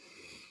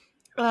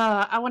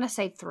 I want to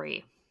say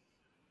 3.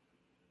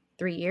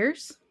 3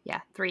 years?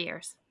 Yeah, 3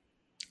 years.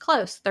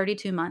 Close,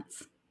 32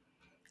 months.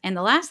 And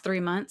the last 3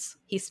 months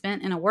he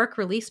spent in a work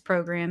release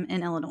program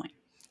in Illinois.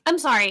 I'm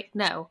sorry.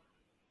 No.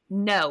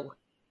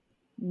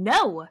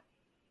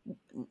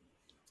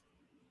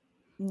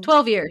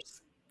 12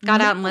 years.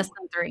 Got out in less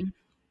than 3.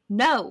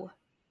 No.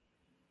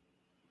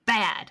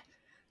 Bad.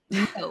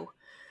 No.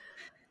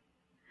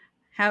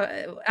 How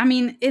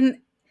many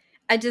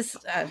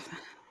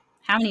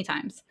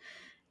times?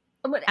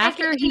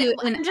 After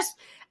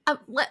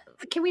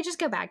can we just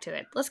go back to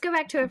it? Let's go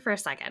back to it for a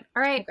second.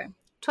 All right. Okay.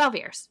 12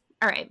 years.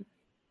 All right.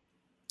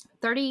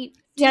 30.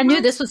 Yeah, I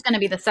knew this was going to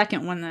be the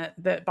second one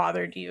that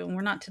bothered you, and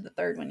we're not to the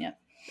third one yet.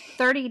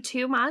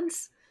 32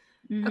 months.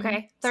 Mm-hmm.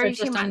 Okay,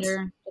 32 months.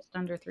 Just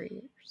under 3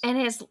 years. And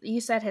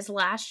you said his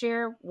last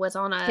year was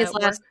on a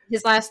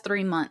his last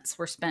 3 months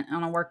were spent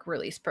on a work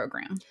release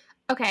program.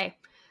 Okay.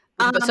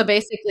 So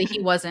basically, he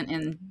wasn't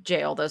in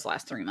jail those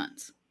last 3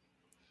 months.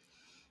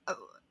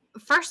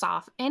 First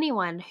off,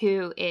 anyone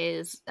who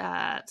is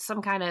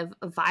some kind of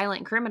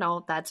violent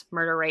criminal, that's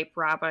murder, rape,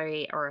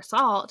 robbery, or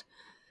assault,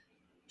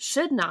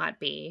 should not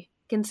be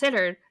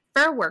considered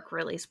for a work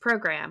release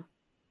program.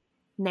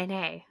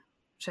 Nay,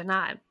 should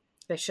not.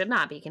 They should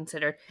not be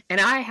considered. And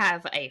I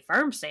have a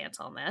firm stance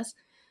on this.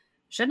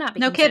 Should not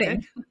be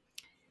considered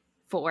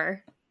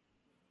for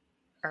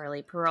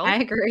early parole. I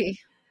agree.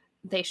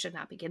 They should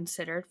not be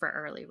considered for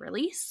early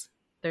release.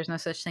 There's no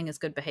such thing as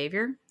good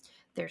behavior.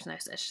 There's no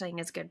such thing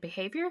as good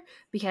behavior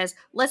because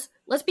let's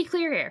be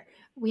clear here.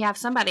 We have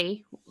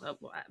somebody,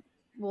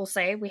 we'll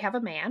say we have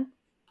a man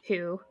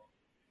who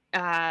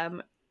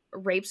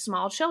rapes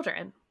small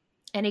children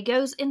and he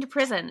goes into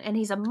prison and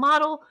he's a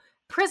model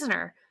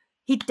prisoner.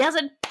 He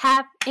doesn't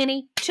have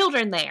any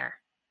children there.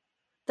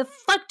 The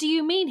fuck do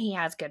you mean he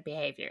has good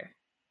behavior?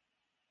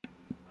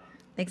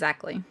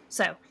 Exactly.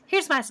 So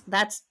here's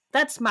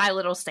that's my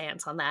little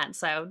stance on that.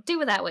 So do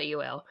with that what you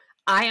will.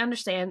 I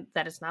understand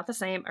that it's not the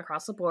same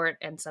across the board,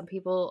 and some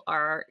people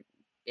are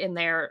in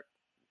there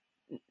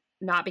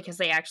not because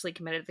they actually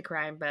committed the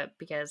crime, but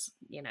because,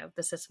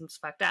 the system's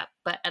fucked up.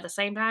 But at the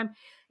same time,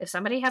 if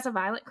somebody has a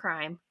violent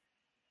crime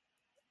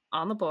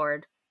on the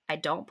board, I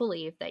don't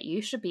believe that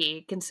you should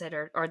be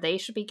considered, or they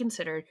should be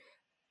considered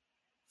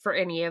for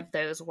any of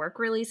those work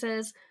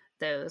releases,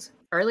 those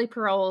early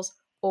paroles,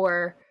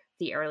 or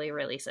the early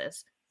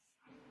releases.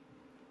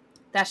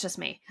 That's just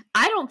me.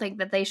 I don't think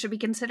that they should be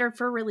considered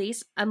for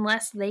release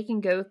unless they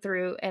can go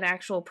through an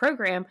actual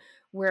program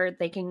where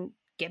they can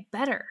get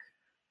better.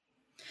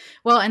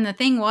 Well, and the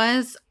thing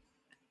was,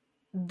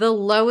 the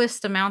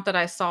lowest amount that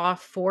I saw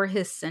for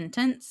his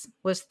sentence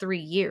was 3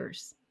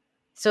 years.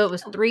 So it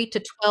was 3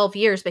 to 12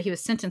 years, but he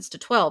was sentenced to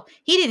 12.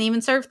 He didn't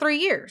even serve 3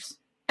 years.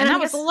 And that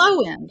was the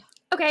low end.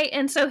 Okay,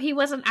 and so he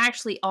wasn't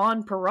actually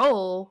on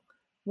parole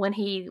when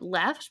he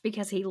left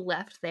because he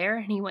left there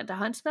and he went to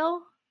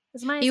Huntsville?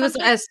 Is my He was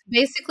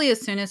assumption?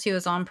 as soon as he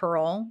was on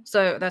parole.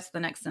 So that's the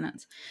next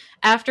sentence.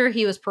 After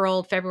he was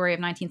paroled February of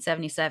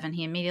 1977,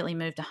 he immediately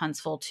moved to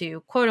Huntsville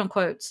to quote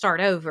unquote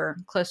start over,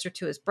 closer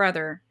to his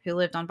brother who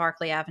lived on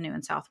Barclay Avenue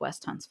in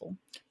Southwest Huntsville.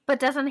 But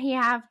doesn't he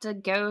have to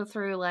go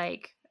through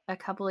like a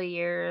couple of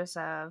years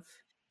of...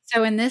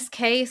 So in this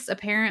case,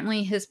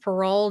 apparently his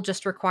parole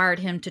just required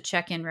him to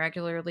check in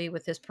regularly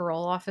with his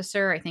parole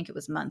officer. I think it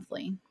was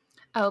monthly.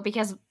 Oh,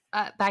 because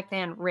back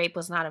then rape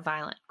was not a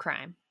violent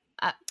crime.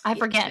 I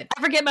forget.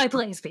 I forget my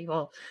place,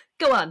 people.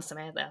 Go on,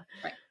 Samantha.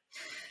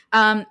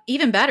 Right.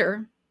 Even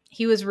better,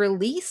 he was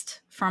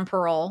released from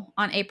parole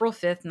on April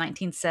 5th,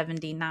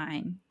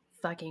 1979.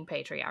 Fucking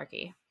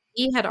patriarchy.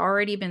 He had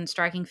already been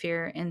striking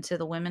fear into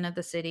the women of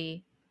the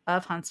city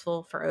of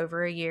Huntsville for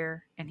over a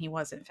year, and he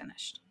wasn't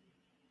finished.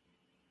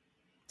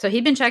 So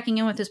he'd been checking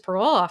in with his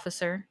parole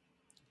officer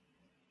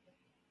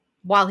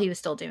while he was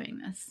still doing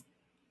this.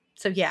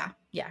 So yeah,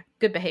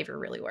 good behavior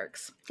really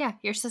works. Yeah,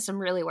 your system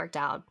really worked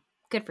out.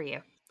 Good for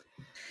you.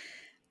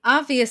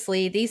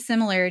 Obviously, these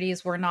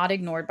similarities were not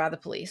ignored by the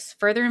police.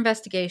 Further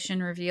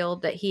investigation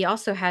revealed that he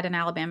also had an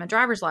Alabama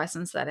driver's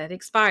license that had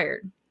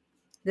expired.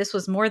 This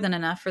was more than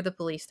enough for the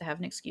police to have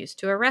an excuse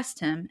to arrest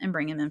him and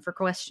bring him in for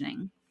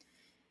questioning.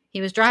 He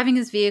was driving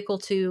his vehicle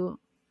to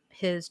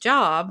his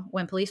job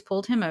when police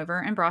pulled him over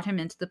and brought him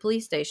into the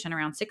police station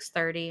around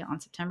 6:30 on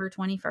September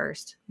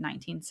 21st,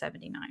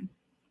 1979.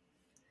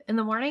 In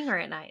the morning or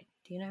at night?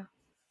 Do you know?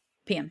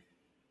 PM.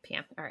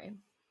 PM. All right.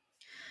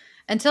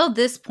 Until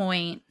this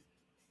point,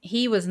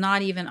 he was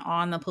not even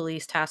on the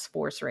police task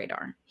force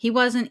radar. He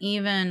wasn't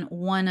even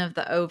one of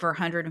the over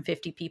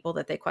 150 people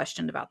that they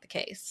questioned about the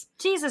case.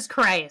 Jesus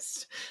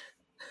Christ.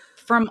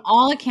 From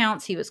all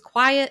accounts, he was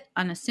quiet,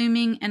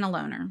 unassuming, and a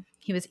loner.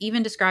 He was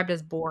even described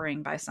as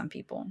boring by some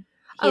people.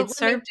 He had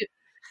served...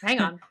 Hang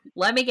on.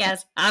 Let me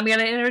guess. I'm going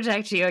to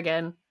interject you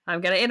again.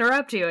 I'm going to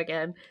interrupt you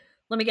again.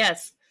 Let me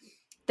guess.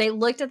 They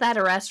looked at that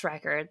arrest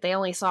record. They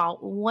only saw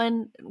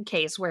one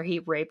case where he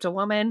raped a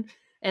woman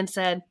and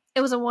said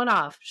it was a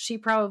one-off. She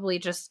probably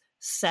just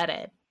said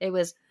it. It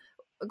was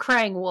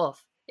crying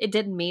wolf. It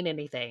didn't mean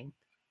anything.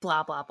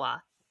 Blah, blah,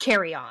 blah.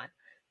 Carry on.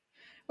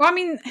 Well, I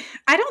mean,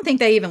 I don't think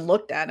they even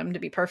looked at him, to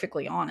be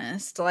perfectly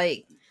honest.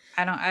 Like,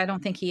 I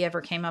don't think he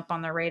ever came up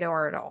on the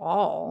radar at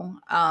all.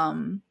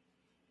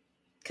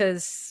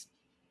 Because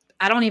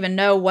I don't even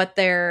know what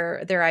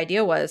their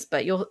idea was,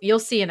 but you'll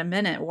see in a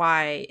minute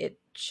why it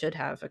should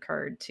have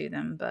occurred to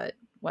them, but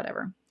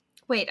whatever.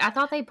 Wait, I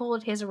thought they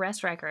pulled his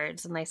arrest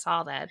records and they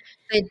saw that.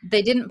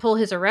 They didn't pull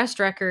his arrest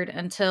record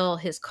until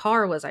his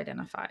car was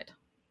identified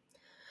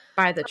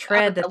by the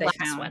tread that they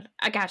found. One.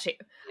 I got you.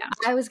 Yeah.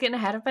 I was getting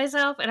ahead of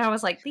myself and I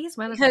was like, these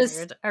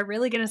motherfuckers are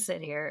really going to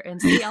sit here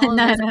and see all of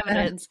this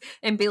evidence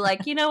and be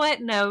like, you know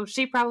what? No,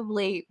 she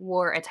probably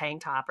wore a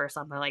tank top or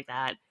something like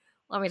that.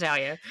 Let me tell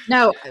you.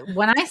 No,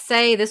 when I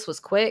say this was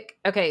quick,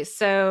 okay,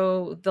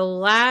 so the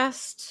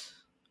last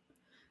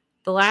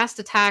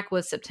attack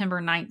was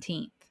September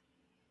 19th.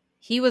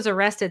 He was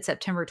arrested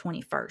September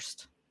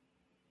 21st.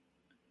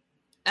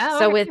 Oh,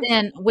 so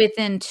okay.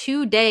 within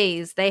 2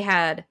 days, they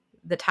had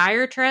the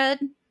tire tread,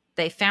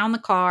 they found the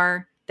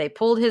car, they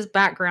pulled his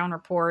background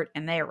report,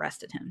 and they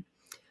arrested him.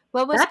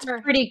 That's a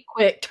pretty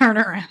quick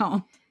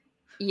turnaround.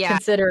 Yeah.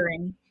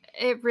 Considering.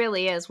 It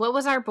really is. What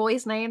was our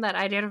boy's name that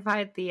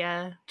identified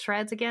the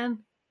treads again?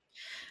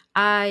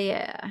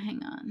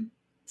 Hang on.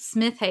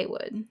 Smith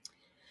Haywood.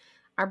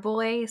 Our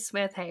boy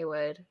Smith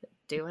Haywood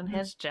doing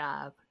his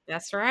job.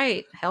 That's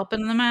right.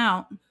 Helping them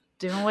out.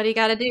 Doing what he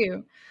got to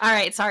do. All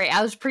right. Sorry.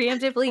 I was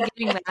preemptively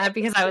getting mad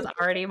because I was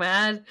already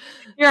mad.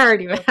 You're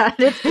already mad.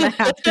 It's going to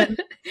happen.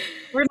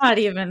 We're not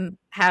even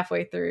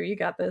halfway through. You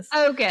got this.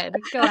 Oh, good.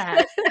 Go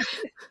ahead.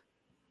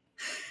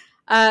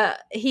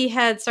 He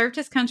had served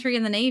his country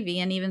in the Navy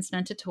and even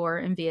spent a tour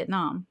in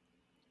Vietnam.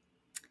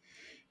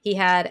 He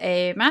had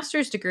a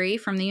master's degree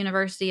from the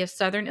University of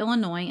Southern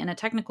Illinois and a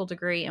technical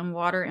degree in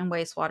water and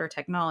wastewater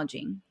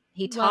technology.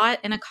 He taught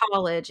in a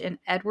college in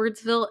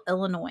Edwardsville,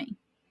 Illinois.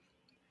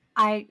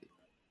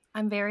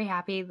 I'm very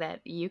happy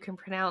that you can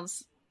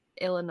pronounce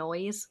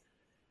Illinois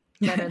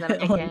better than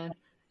I can.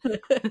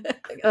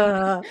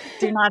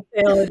 Do not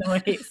say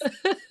Illinois.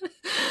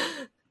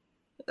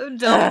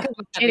 Don't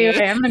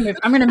anyway,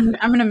 I'm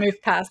gonna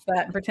move past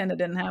that and pretend it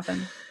didn't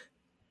happen.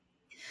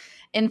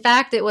 In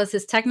fact, it was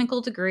his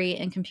technical degree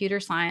in computer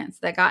science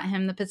that got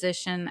him the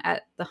position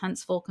at the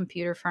Huntsville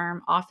computer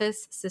firm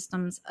Office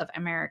Systems of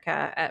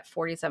America at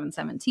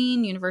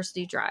 4717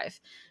 University Drive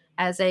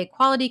as a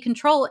quality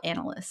control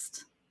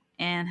analyst,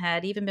 and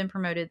had even been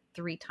promoted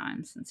 3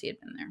 times since he had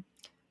been there.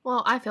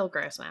 Well, I feel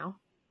gross now.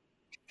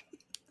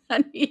 How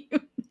do you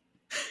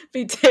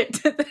be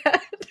ticked at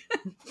that?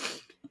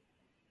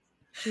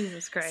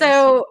 Jesus Christ.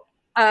 So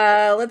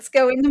let's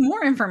go into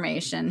more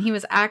information. He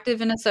was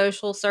active in a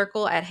social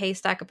circle at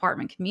Haystack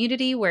Apartment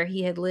Community, where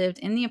he had lived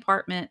in the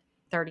apartment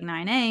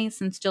 39A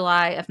since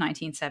July of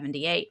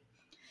 1978.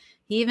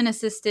 He even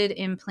assisted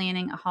in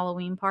planning a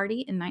Halloween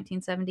party in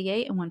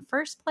 1978 and won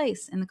first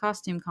place in the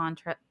costume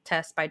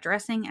contest by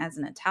dressing as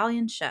an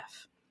Italian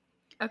chef.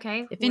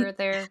 Okay, were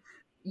there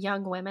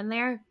young women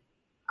there?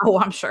 Oh,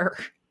 I'm sure.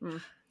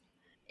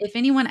 If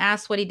anyone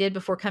asked what he did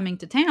before coming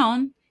to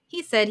town,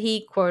 he said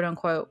he, quote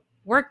unquote,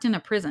 worked in a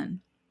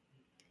prison.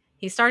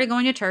 He started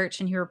going to church,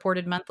 and he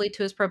reported monthly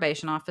to his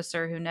probation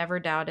officer, who never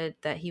doubted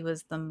that he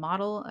was the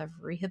model of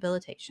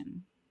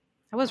rehabilitation.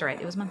 I was right.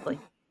 It was monthly.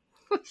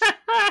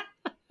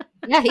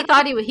 Yeah, he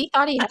thought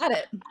he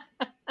had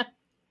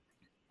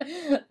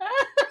it.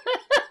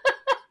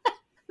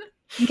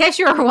 In case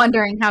you were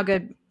wondering how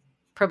good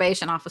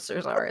probation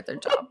officers are at their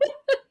job.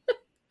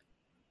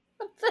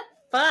 What the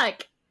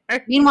fuck?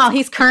 Meanwhile,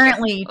 he's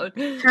currently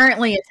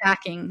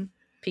attacking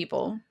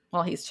people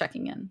while he's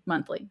checking in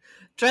monthly.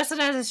 Dressing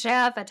as a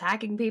chef,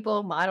 attacking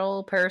people,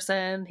 model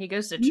person. He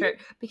goes to church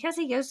because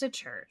he goes to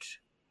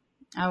church.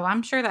 Oh,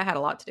 I'm sure that had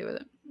a lot to do with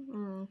it.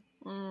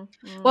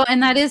 Well,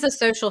 and that is a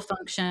social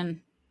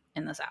function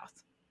in the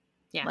South.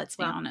 Yeah. Let's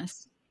be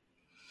honest.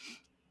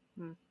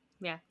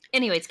 Yeah.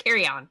 Anyways,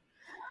 carry on.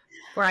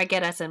 Before I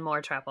get us in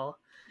more trouble.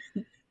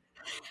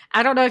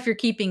 I don't know if you're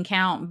keeping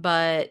count,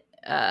 but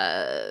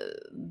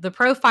the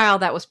profile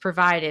that was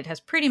provided has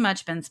pretty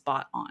much been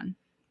spot on.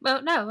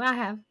 Well, no, I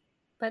have.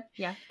 But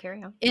yeah,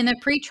 carry on. In a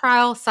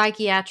pretrial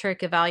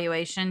psychiatric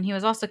evaluation, he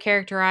was also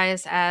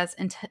characterized as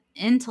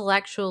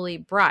intellectually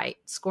bright,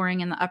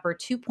 scoring in the upper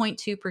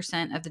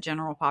 2.2% of the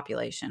general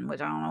population,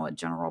 which I don't know what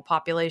general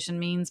population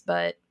means,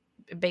 but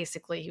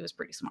basically he was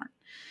pretty smart.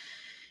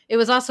 It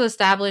was also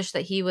established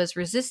that he was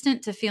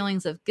resistant to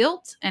feelings of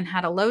guilt and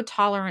had a low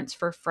tolerance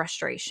for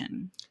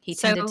frustration. He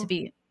tended to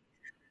be...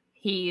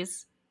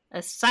 He's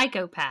a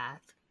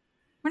psychopath.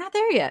 We're not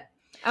there yet.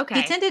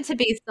 Okay. He tended to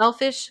be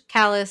selfish,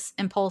 callous,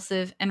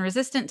 impulsive, and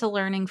resistant to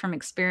learning from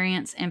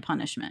experience and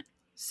punishment.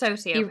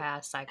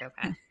 Sociopath,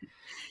 psychopath.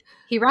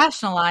 He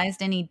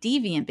rationalized any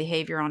deviant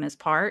behavior on his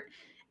part,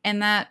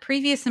 and that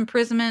previous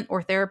imprisonment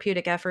or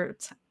therapeutic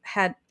efforts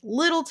had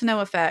little to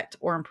no effect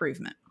or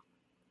improvement.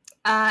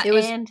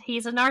 And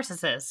he's a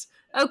narcissist.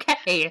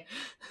 Okay.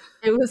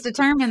 It was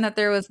determined that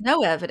there was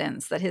no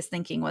evidence that his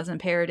thinking was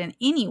impaired in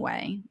any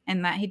way,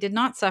 and that he did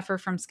not suffer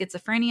from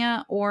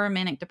schizophrenia or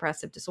manic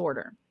depressive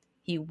disorder.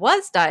 He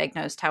was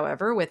diagnosed,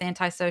 however, with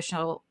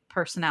antisocial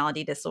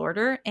personality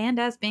disorder and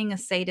as being a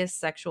sadist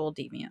sexual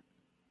deviant.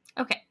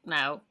 Okay,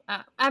 no.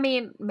 I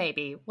mean,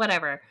 maybe.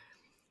 Whatever.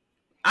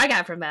 I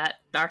got from that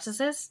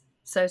narcissist,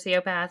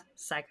 sociopath,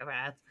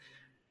 psychopath.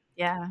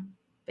 Yeah,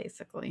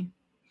 basically.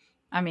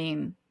 I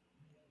mean,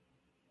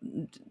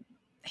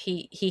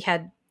 he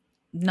had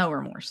no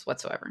remorse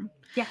whatsoever.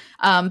 Yeah.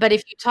 But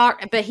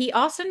he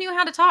also knew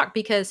how to talk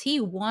because he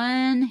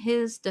won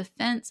his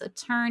defense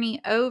attorney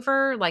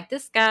over. Like,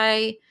 this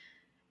guy,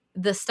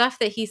 the stuff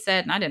that he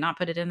said, and I did not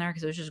put it in there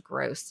because it was just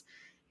gross.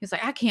 He was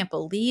like, I can't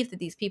believe that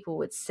these people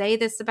would say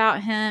this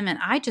about him. And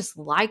I just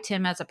liked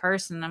him as a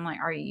person. And I'm like,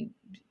 are you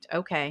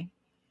okay?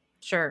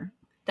 Sure.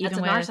 That's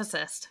a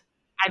narcissist.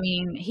 I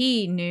mean,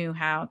 he knew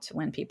how to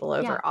win people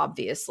over,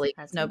 obviously.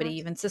 Nobody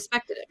even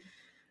suspected it.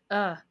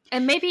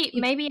 And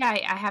maybe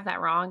I have that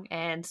wrong,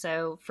 and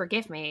so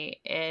forgive me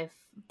if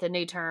the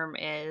new term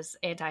is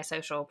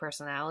antisocial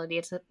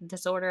personality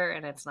disorder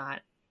and it's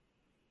not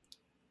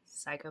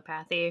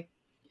psychopathy.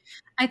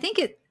 I think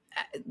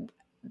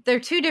they're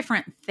two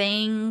different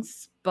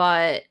things,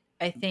 but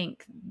I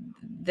think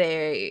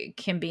they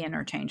can be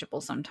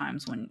interchangeable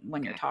sometimes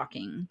when you're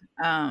talking.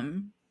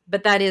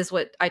 But that is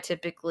what I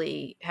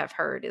typically have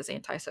heard is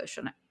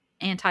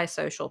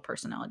antisocial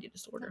personality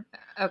disorder.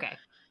 Okay.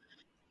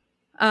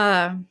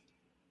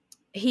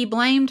 He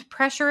blamed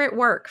pressure at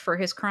work for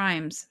his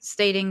crimes,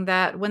 stating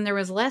that when there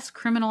was less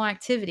criminal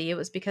activity, it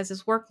was because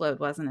his workload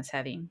wasn't as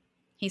heavy.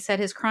 He said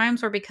his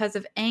crimes were because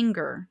of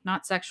anger,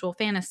 not sexual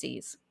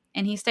fantasies.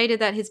 And he stated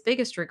that his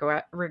biggest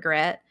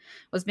regret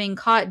was being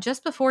caught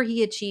just before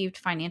he achieved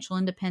financial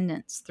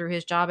independence through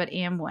his job at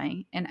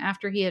Amway and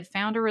after he had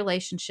found a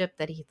relationship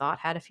that he thought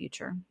had a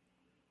future.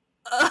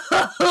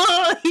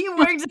 Oh, he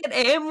works at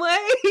Amway?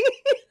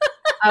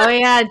 Oh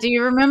yeah, do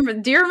you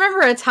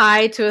remember a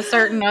tie to a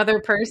certain other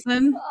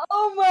person?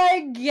 Oh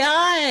my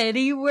god,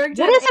 he worked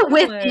at Amway. What is it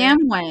with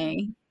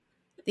Amway?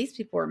 These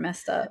people are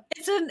messed up.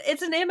 It's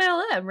an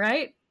MLM,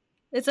 right?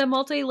 It's a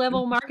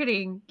multi-level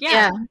marketing.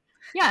 Yeah.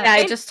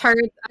 I just heard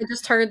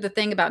the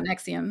thing about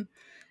Nexium. And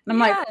I'm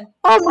like,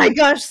 "Oh my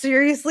gosh,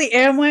 seriously,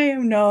 Amway?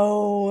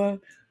 No."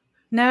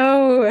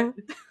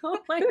 Oh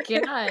my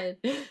god.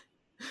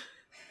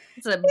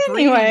 It's a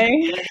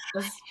anyway.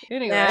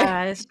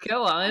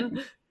 Go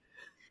on.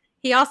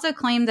 He also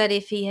claimed that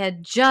if he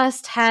had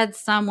just had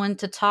someone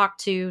to talk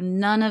to,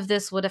 none of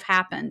this would have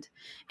happened.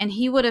 And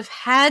he would have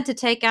had to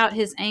take out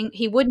his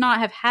he would not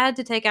have had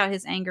to take out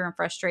his anger and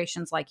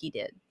frustrations like he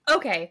did.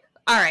 Okay.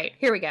 All right.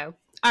 Here we go.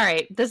 All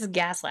right. This is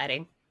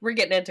gaslighting. We're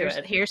getting into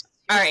it. Here's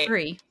all right.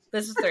 3.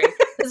 This is 3.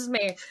 This is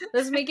me.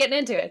 This is me getting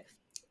into it.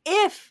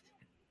 If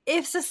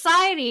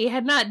society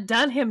had not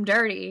done him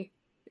dirty,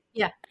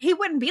 he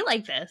wouldn't be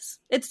like this.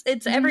 It's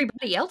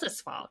everybody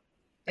else's fault.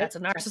 That's a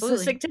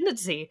narcissistic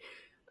tendency.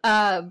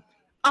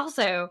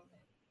 Also,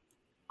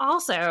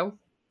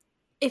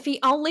 if he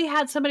only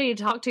had somebody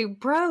to talk to,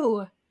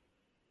 bro,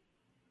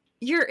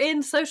 you're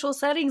in social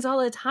settings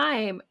all the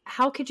time.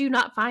 How could you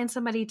not find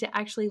somebody to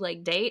actually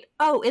like date?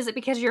 Oh, is it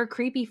because you're a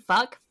creepy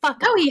fuck?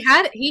 Fuck. No,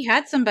 he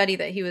had somebody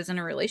that he was in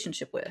a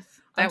relationship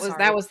with.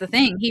 That was the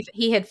thing.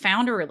 He had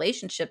found a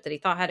relationship that he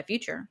thought had a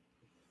future.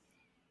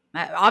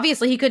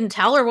 Obviously, he couldn't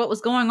tell her what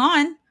was going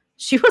on.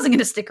 She wasn't going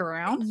to stick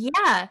around.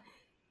 Yeah.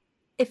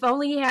 If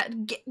only he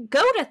had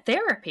go to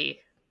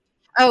therapy.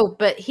 Oh,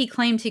 but he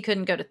claimed he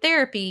couldn't go to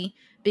therapy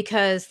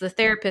because the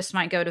therapist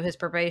might go to his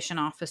probation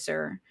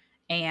officer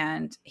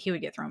and he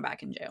would get thrown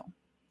back in jail.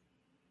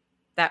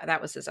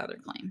 That was his other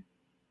claim.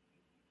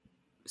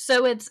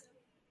 So it's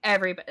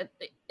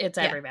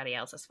everybody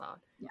else's fault.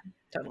 Yeah,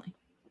 totally.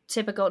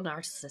 Typical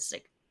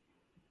narcissistic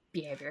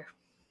behavior.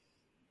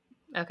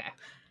 Okay.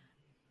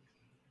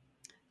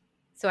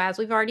 So as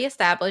we've already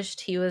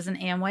established, he was an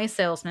Amway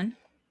salesman.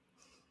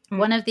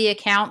 One of the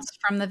accounts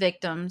from the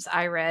victims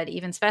I read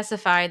even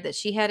specified that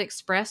she had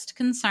expressed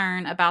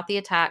concern about the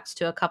attacks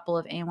to a couple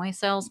of Amway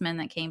salesmen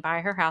that came by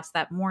her house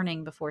that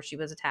morning before she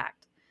was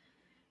attacked,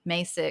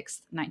 May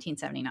 6th,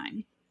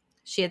 1979.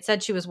 She had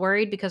said she was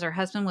worried because her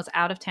husband was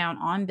out of town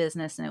on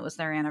business and it was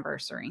their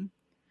anniversary.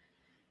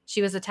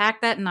 She was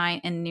attacked that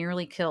night and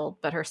nearly killed,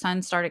 but her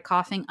son started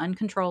coughing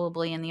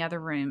uncontrollably in the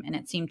other room and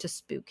it seemed to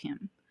spook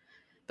him.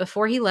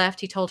 Before he left,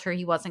 he told her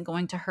he wasn't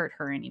going to hurt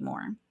her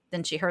anymore.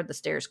 Then she heard the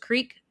stairs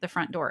creak, the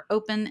front door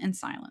open, and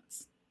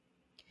silence.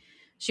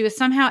 She was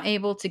somehow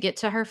able to get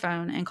to her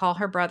phone and call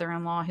her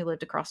brother-in-law who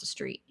lived across the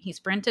street. He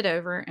sprinted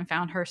over and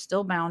found her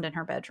still bound in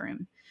her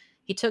bedroom.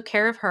 He took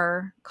care of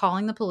her,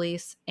 calling the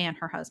police and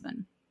her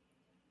husband.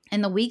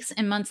 In the weeks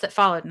and months that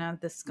followed, now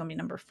this is going to be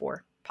number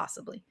 4,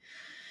 possibly.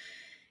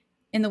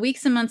 In the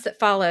weeks and months that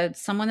followed,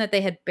 someone that they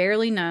had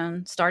barely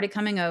known started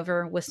coming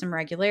over with some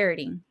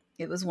regularity.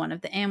 It was one of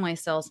the Amway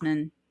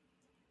salesmen.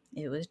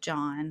 It was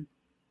John.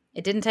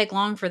 It didn't take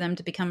long for them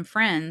to become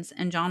friends,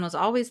 and John was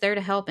always there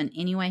to help in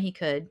any way he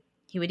could.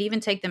 He would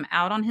even take them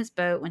out on his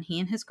boat when he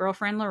and his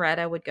girlfriend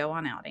Loretta would go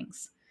on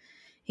outings.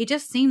 He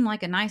just seemed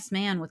like a nice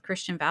man with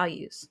Christian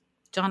values.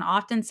 John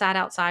often sat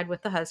outside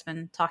with the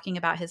husband, talking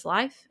about his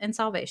life and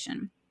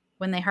salvation.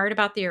 When they heard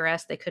about the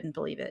arrest, they couldn't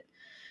believe it.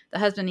 The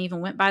husband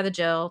even went by the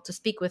jail to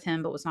speak with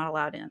him, but was not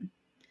allowed in.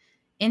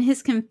 In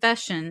his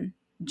confession,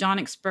 John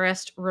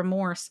expressed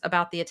remorse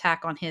about the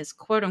attack on his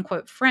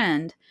quote-unquote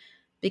friend,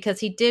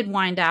 because he did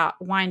wind up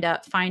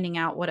finding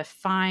out what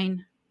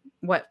fine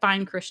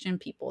Christian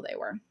people they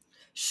were.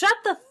 Shut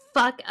the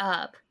fuck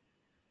up.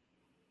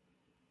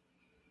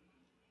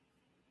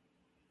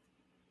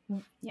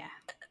 Yeah.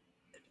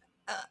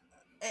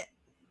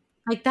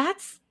 Like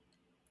that's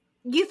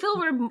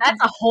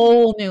a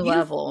whole new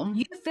level.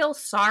 You feel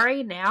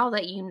sorry now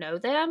that you know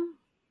them?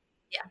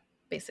 Yeah,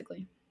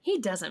 basically. He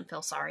doesn't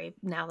feel sorry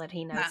now that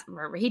he knows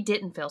them. He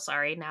didn't feel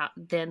sorry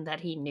then that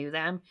he knew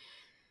them.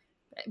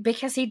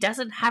 Because he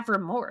doesn't have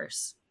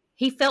remorse.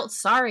 He felt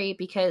sorry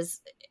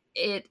because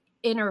it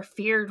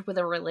interfered with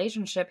a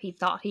relationship he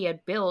thought he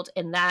had built,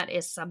 and that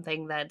is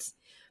something that's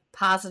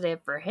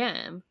positive for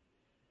him.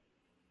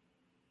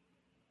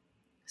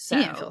 So,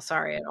 he didn't feel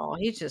sorry at all.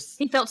 He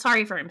felt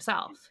sorry for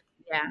himself.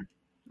 Yeah.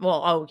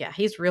 Well, oh yeah,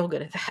 he's real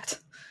good at that.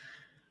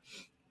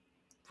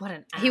 What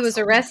an asshole. He was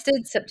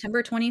arrested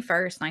September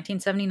 21st,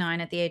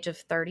 1979 at the age of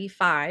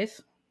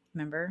 35.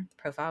 Remember,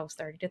 the profile was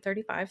 30 to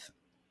 35.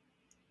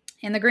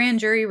 And the grand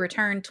jury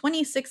returned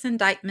 26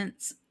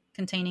 indictments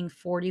containing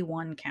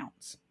 41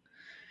 counts.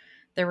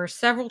 There were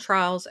several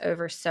trials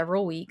over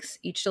several weeks,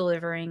 each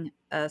delivering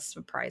a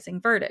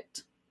surprising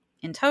verdict.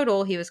 In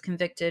total, he was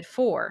convicted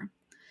for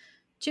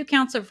 2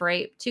 counts of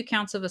rape, 2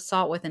 counts of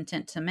assault with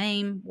intent to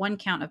maim, 1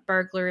 count of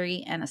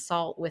burglary and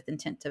assault with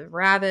intent to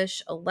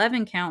ravish,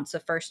 11 counts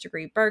of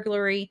first-degree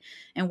burglary,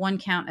 and 1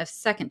 count of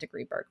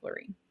second-degree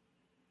burglary.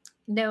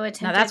 No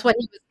attempted. Now, that's what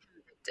he was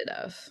convicted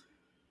of.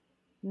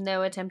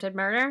 No attempted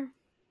murder?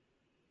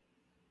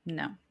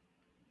 No.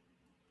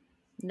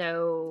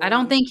 No. I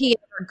don't think he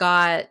ever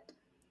got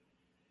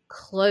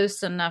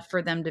close enough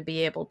for them to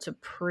be able to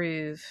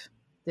prove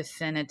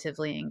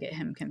definitively and get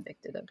him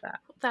convicted of that.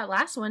 That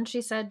last one,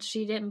 she said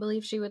she didn't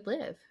believe she would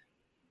live.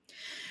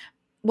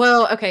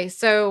 Well, okay,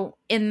 so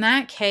in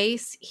that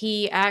case,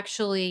 he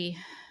actually,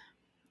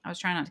 I was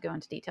trying not to go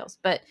into details,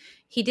 but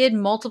he did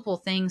multiple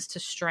things to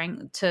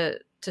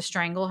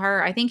strangle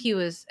her. I think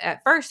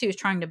at first he was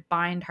trying to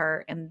bind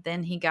her, and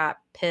then he got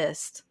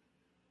pissed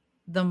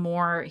the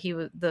more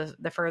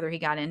the further he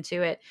got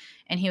into it,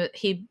 and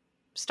he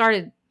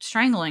started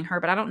strangling her,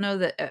 but I don't know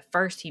that at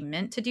first he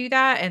meant to do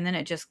that. And then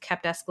it just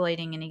kept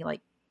escalating and he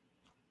like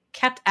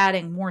kept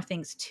adding more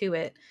things to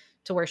it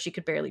to where she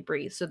could barely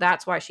breathe. So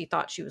that's why she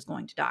thought she was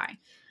going to die.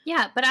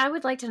 Yeah, but I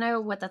would like to know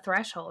what the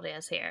threshold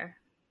is here.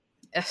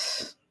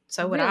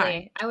 So would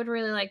really, I would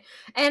really like.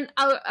 And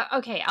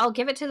okay, I'll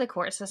give it to the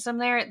court system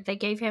there. They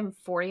gave him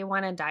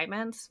 41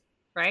 indictments,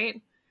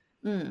 right?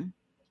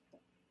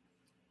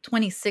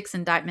 26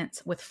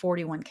 indictments with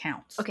 41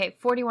 counts. Okay,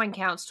 41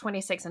 counts,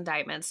 26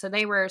 indictments. So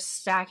they were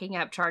stacking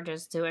up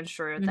charges to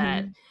ensure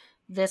that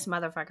this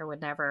motherfucker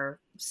would never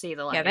see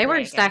the light. Yeah, they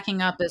were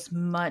stacking up as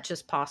much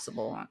as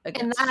possible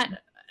against and that him.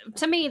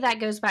 To me, that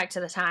goes back to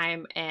the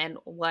time and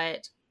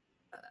what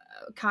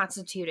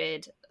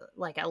constituted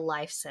like a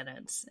life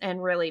sentence.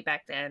 And really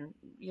back then,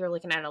 you're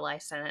looking at a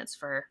life sentence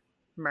for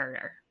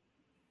murder,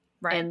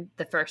 right? And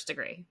the first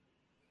degree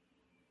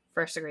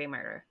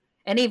murder.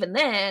 And even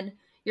then,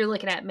 you're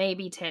looking at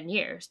maybe 10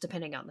 years,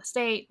 depending on the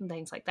state and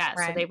things like that.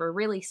 Right. So they were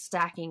really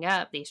stacking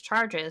up these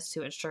charges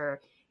to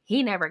ensure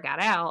he never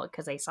got out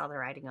because they saw the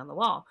writing on the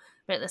wall.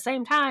 But at the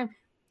same time,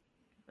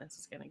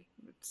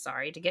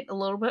 sorry to get a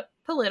little bit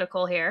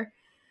political here,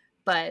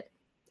 but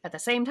at the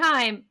same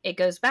time, it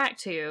goes back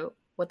to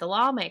what the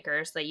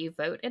lawmakers that you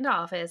vote into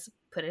office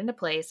put into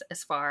place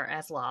as far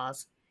as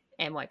laws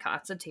and what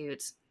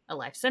constitutes a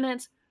life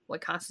sentence, what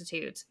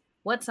constitutes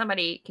what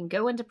somebody can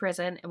go into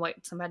prison and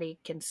what somebody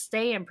can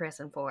stay in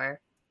prison for,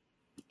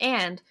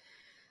 and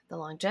the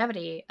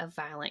longevity of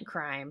violent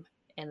crime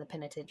in the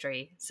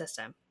penitentiary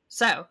system.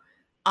 So,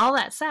 all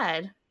that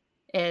said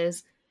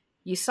is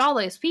you saw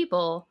those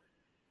people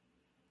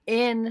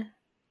in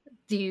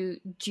the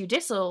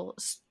judicial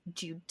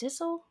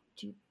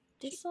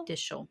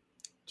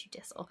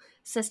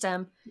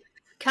system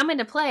come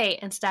into play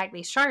and stack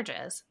these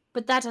charges,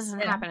 but that doesn't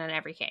happen in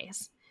every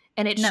case.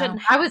 And it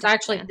shouldn't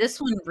happen.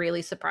 This one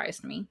really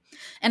surprised me.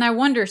 And I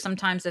wonder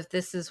sometimes if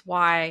this is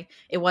why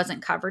it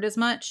wasn't covered as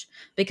much,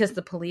 because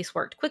the police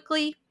worked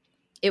quickly.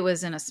 It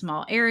was in a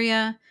small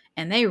area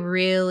and they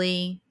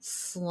really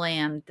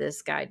slammed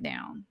this guy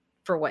down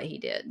for what he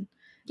did.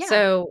 Yeah.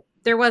 So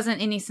there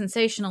wasn't any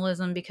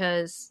sensationalism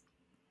because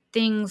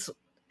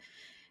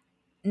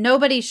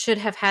nobody should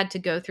have had to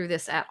go through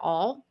this at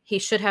all. He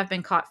should have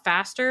been caught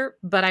faster,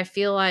 but I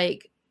feel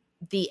like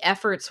the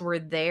efforts were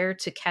there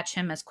to catch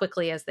him as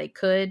quickly as they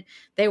could.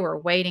 They were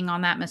waiting on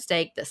that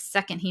mistake. The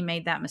second he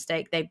made that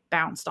mistake, they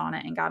bounced on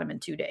it and got him in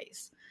 2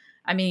 days.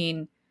 I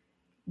mean,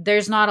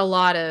 there's not a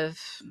lot of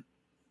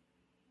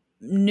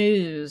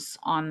news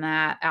on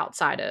that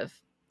outside of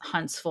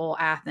Huntsville,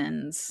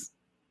 Athens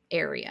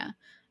area.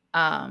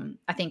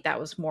 I think that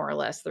was more or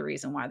less the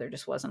reason why there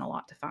just wasn't a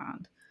lot to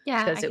find.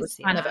 Yeah, because it was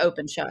kind of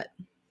open shut.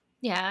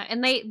 Yeah,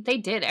 and they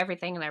did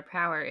everything in their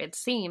power, it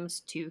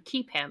seems, to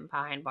keep him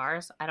behind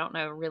bars. I don't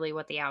know really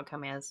what the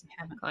outcome is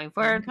going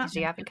forward because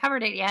you haven't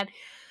covered it yet.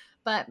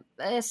 But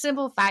a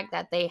simple fact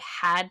that they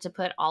had to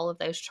put all of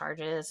those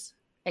charges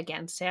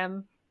against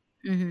him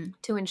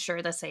to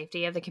ensure the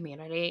safety of the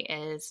community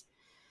is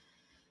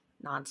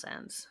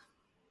nonsense.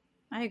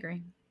 I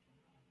agree.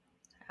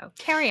 So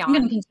carry on. I'm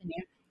going to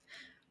continue.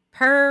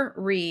 Per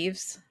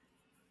Reeves,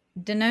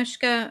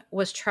 Dejnozka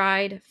was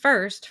tried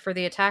first for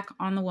the attack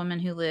on the woman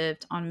who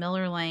lived on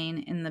Miller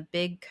Lane in the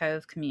Big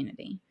Cove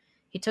community.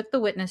 He took the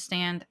witness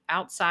stand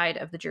outside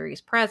of the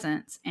jury's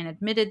presence and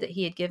admitted that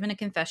he had given a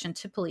confession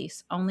to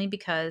police only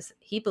because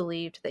he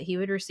believed that he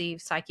would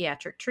receive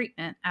psychiatric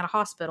treatment at a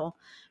hospital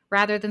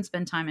rather than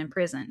spend time in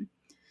prison.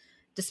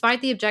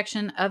 Despite the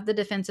objection of the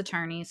defense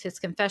attorneys, his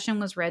confession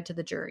was read to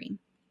the jury.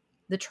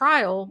 The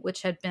trial,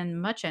 which had been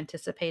much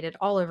anticipated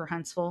all over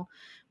Huntsville,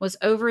 was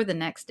over the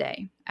next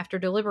day. After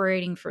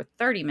deliberating for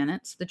 30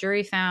 minutes, the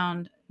jury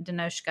found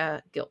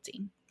Dejnozka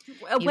guilty.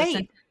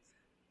 Wait,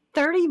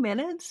 30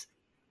 minutes?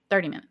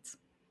 30 minutes.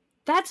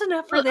 That's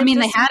enough for them. I mean,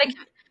 they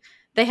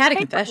had a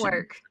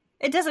confession.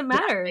 It doesn't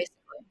matter. Yeah,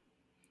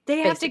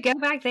 they have to go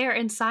back there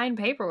and sign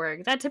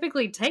paperwork. That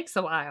typically takes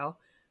a while.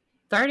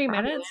 30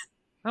 minutes?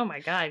 Oh my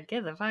God,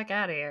 get the fuck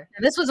out of here.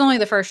 This was only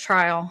the first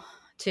trial,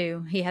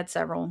 too. He had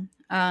several.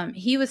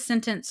 He was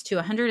sentenced to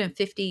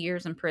 150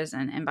 years in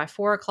prison, and by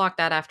 4 o'clock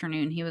that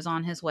afternoon, he was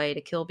on his way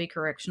to Kilby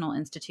Correctional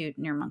Institute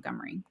near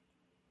Montgomery.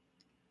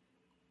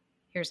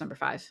 Here's number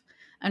 5.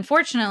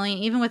 Unfortunately,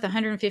 even with a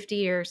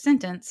 150-year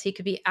sentence, he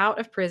could be out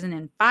of prison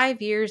in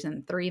 5 years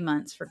and 3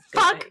 months for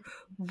good. Fuck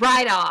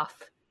right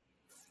off.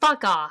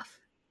 Fuck off.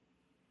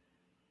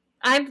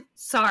 I'm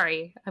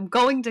sorry. I'm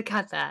going to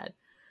cut that.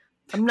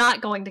 I'm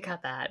not going to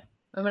cut that.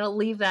 I'm going to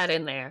leave that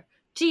in there.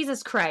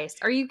 Jesus Christ.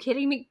 Are you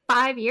kidding me?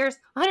 5 years?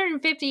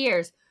 150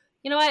 years.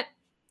 You know what?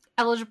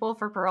 Eligible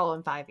for parole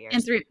in 5 years.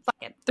 In 3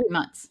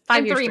 months.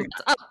 5 years. 3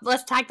 months. Oh,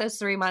 let's tack those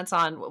 3 months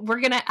on. We're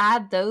going to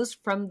add those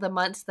from the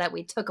months that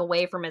we took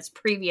away from his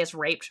previous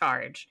rape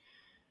charge.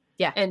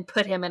 Yeah. And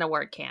put him in a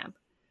work camp.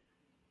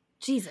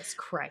 Jesus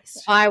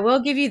Christ. I will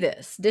give you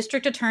this.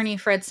 District Attorney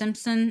Fred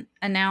Simpson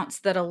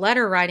announced that a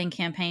letter writing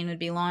campaign would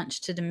be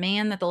launched to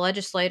demand that the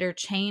legislature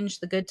change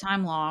the good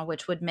time law,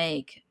 which would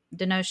make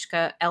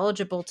Dejnozka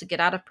eligible to get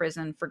out of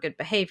prison for good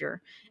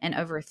behavior, and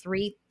over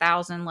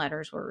 3,000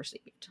 letters were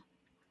received.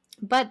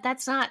 But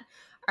that's not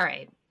all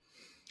right.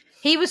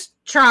 He was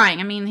trying.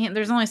 I mean,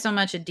 there's only so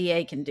much a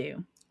DA can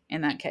do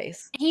in that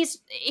case.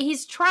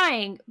 He's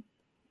trying,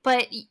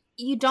 but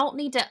you don't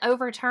need to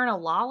overturn a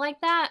law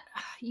like that.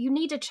 You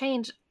need to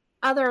change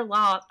other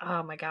laws.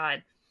 Oh my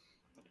god.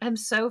 I'm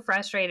so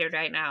frustrated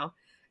right now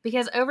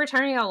because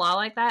overturning a law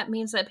like that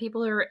means that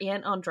people who are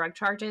in on drug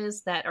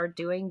charges that are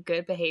doing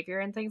good behavior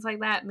and things like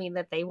that mean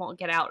that they won't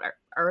get out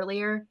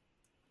earlier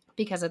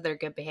because of their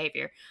good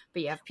behavior.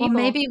 But you have Well,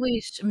 people.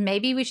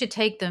 maybe we should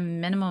take the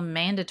minimum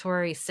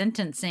mandatory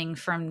sentencing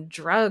from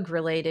drug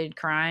related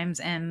crimes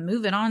and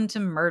move it on to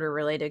murder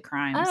related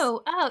crimes.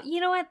 Oh,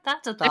 you know what?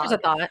 That's a There's a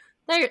thought.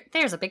 thought.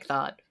 There's a big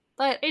thought.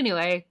 But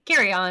anyway,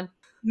 carry on.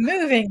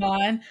 Moving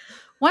on.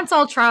 Once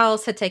all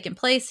trials had taken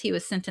place, he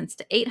was sentenced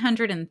to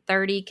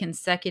 830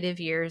 consecutive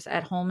years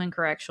at Holman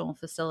Correctional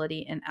Facility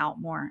in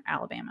Altmore,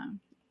 Alabama.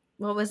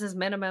 What was his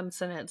minimum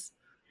sentence?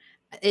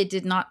 It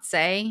did not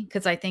say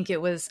because I think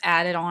it was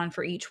added on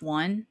for each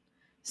one.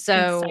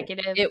 So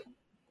Consecutive, it,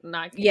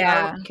 not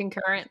yeah,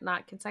 concurrent,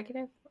 not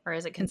consecutive, or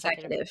is it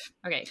consecutive?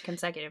 Okay,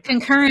 consecutive.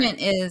 Concurrent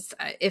is,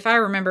 if I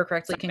remember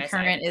correctly,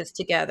 concurrent is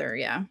together.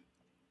 Yeah.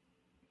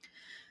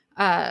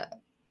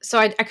 So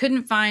I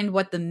couldn't find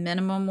what the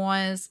minimum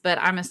was, but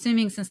I'm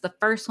assuming since the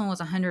first one was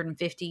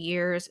 150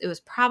 years, it was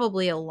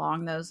probably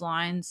along those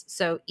lines.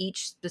 So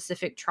each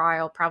specific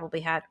trial probably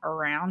had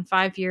around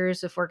 5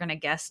 years if we're going to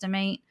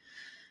guesstimate.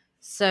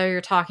 So you're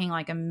talking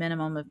like a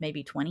minimum of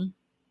maybe 20.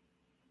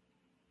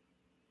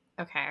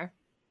 Okay.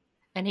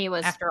 And he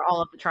was after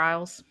all of the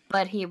trials.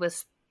 But he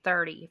was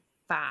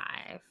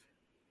 35.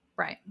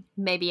 Right.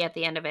 Maybe at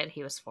the end of it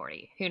he was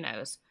 40. Who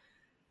knows?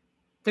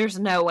 There's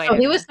no way. Oh,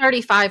 he was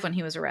 35 when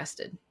he was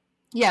arrested.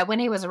 Yeah, when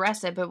he was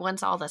arrested, but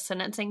once all the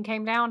sentencing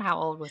came down, how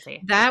old was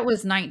he? That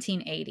was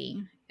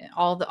 1980.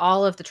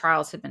 All of the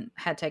trials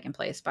had taken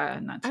place by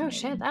 1980. Oh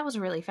shit, that was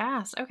really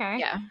fast. Okay.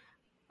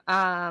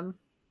 Yeah.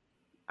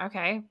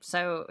 Okay,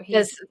 so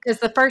because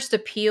the first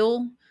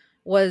appeal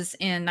was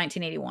in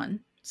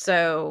 1981,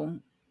 so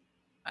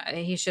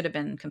he should have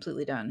been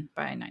completely done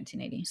by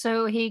 1980.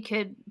 So he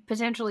could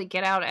potentially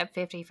get out at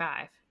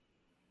 55,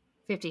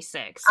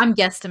 56. I'm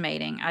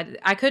guesstimating.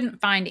 I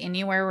couldn't find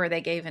anywhere where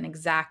they gave an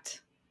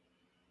exact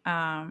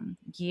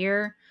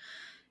year,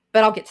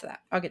 but I'll get to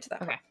that. Okay.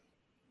 Part.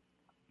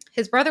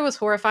 His brother was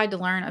horrified to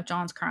learn of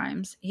John's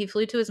crimes. He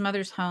flew to his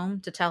mother's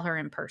home to tell her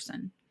in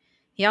person.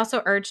 He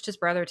also urged his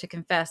brother to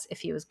confess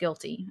if he was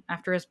guilty.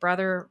 After his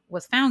brother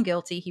was found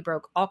guilty, he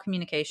broke all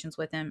communications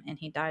with him, and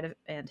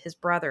his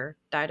brother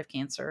died of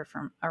cancer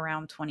from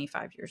around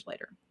 25 years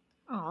later.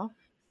 Oh.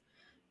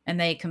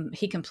 And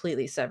he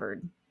completely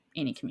severed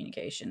any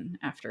communication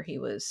after he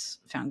was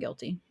found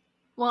guilty.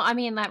 Well, I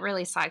mean, that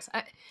really sucks.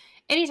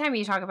 Anytime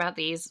you talk about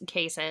these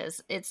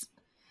cases, and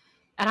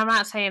I'm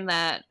not saying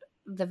that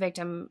the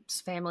victim's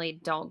family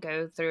don't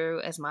go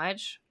through as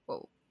much,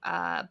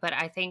 but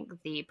I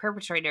think the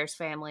perpetrator's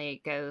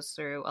family goes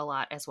through a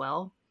lot as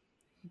well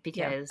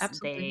because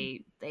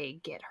they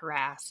get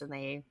harassed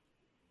and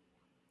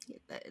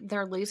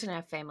they're losing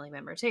a family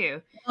member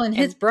too. Well, and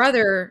his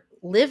brother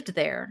lived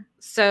there,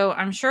 so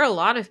I'm sure a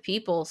lot of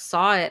people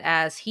saw it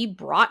as he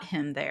brought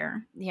him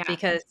there. Yeah,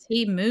 because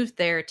he moved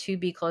there to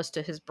be close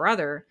to his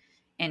brother,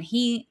 and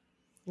he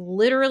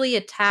literally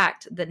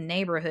attacked the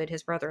neighborhood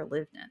his brother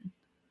lived in.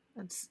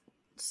 That's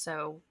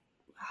so.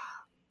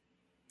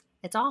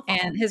 It's awful.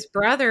 And his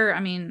brother,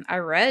 I mean, I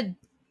read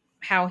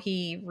how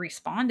he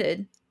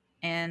responded,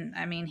 and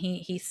I mean,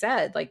 he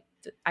said, like,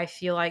 I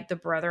feel like the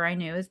brother I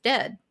knew is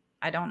dead.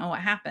 I don't know what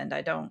happened.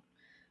 I don't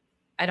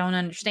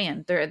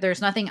understand. There's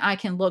nothing I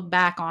can look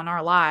back on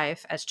our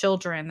life as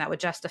children that would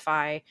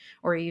justify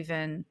or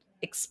even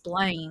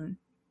explain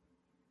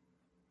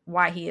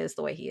why he is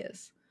the way he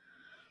is.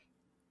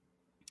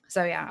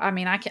 So yeah, I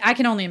mean, I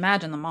can only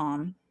imagine the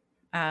mom.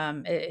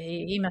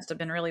 He must have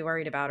been really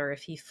worried about her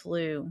if he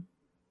flew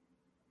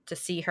to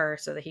see her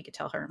so that he could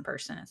tell her in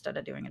person instead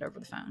of doing it over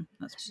the phone.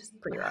 That's just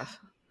pretty rough.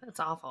 That's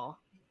awful.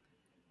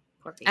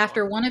 Poor people.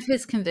 After one of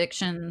his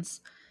convictions,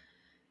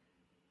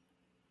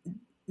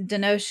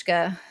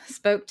 Dejnozka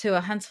spoke to a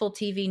Huntsville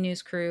TV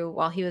news crew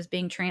while he was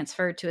being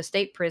transferred to a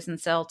state prison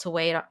cell to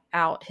wait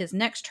out his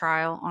next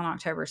trial on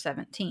October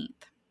 17th.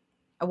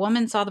 A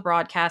woman saw the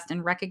broadcast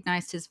and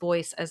recognized his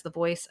voice as the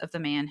voice of the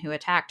man who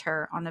attacked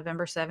her on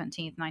November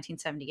 17th,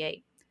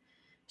 1978.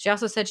 She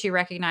also said she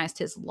recognized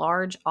his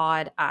large,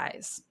 odd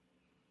eyes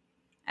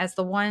as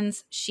the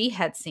ones she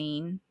had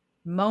seen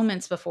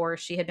moments before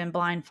she had been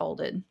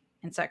blindfolded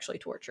and sexually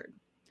tortured.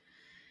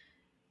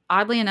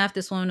 Oddly enough,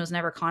 this woman was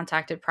never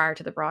contacted prior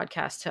to the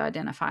broadcast to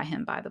identify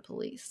him by the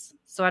police.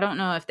 So I don't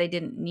know if they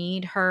didn't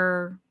need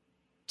her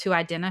to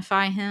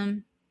identify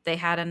him. They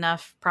had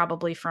enough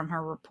probably from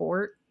her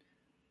report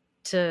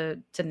to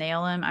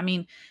nail him. I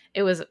mean,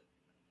 it was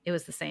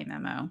the same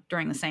MO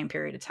during the same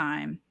period of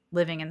time,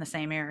 living in the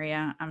same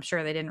area. I'm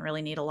sure they didn't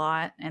really need a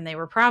lot. And they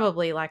were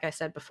probably, like I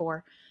said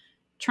before,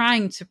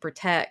 trying to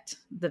protect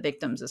the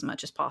victims as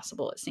much as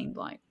possible, it seemed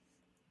like.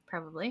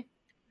 Probably.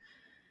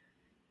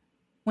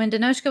 When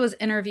Dejnozka was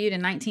interviewed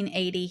in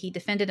 1980, he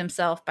defended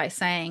himself by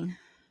saying,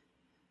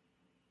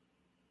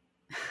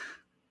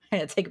 I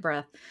had to take a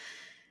breath.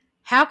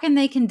 How can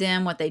they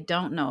condemn what they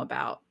don't know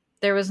about?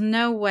 There was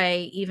no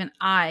way even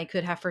I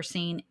could have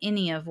foreseen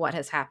any of what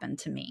has happened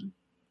to me.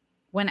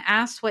 When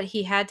asked what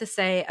he had to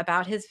say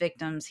about his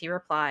victims, he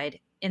replied,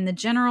 in the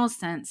general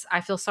sense,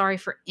 I feel sorry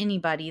for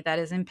anybody that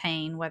is in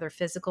pain, whether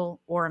physical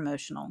or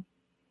emotional.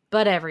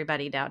 But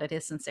everybody doubted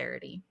his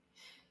sincerity.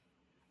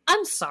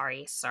 I'm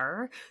sorry,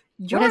 sir.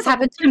 What has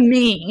happened to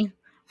me?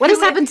 What has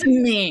happened to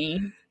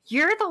me?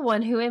 You're the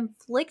one who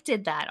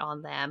inflicted that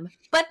on them.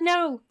 But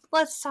no,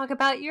 let's talk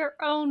about your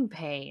own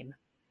pain.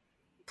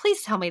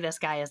 Please tell me this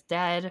guy is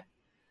dead.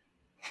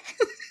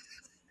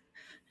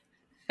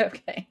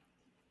 Okay.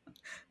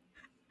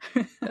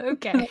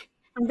 Okay.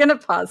 I'm going to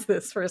pause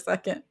this for a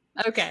second.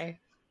 Okay.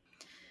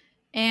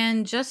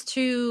 And just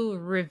to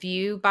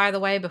review, by the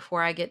way,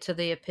 before I get to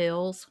the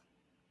appeals,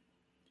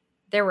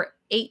 there were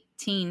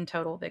 18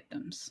 total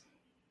victims.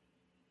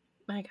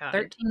 My God.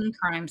 13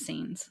 crime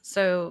scenes.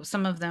 So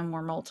some of them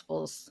were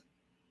multiples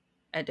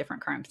at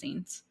different crime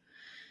scenes.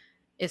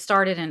 It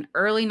started in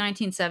early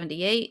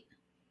 1978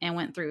 and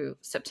went through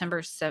September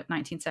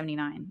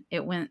 1979.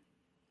 It went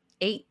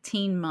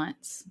 18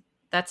 months.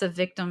 That's a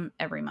victim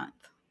every month.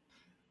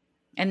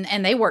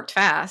 And they worked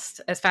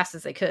fast as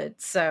they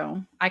could.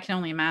 So I can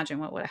only imagine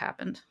what would have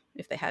happened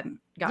if they hadn't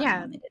gotten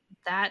Yeah, when they did.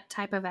 that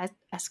type of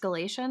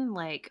escalation,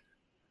 like,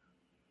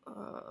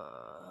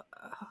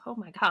 oh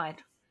my God.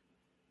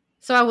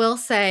 So I will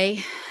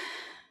say,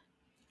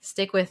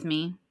 stick with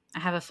me. I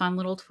have a fun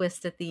little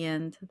twist at the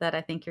end that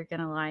I think you're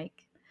going to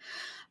like.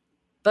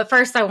 But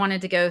first, I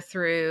wanted to go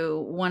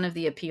through one of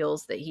the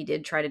appeals that he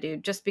did try to do,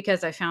 just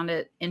because I found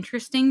it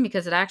interesting,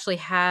 because it actually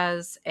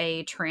has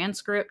a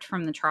transcript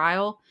from the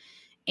trial,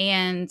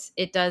 and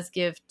it does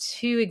give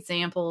 2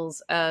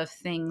 examples of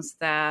things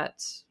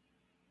that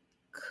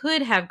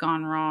could have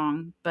gone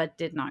wrong, but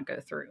did not go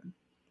through.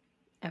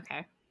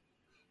 Okay.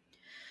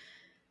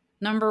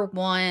 Number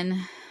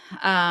 1,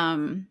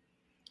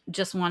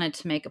 just wanted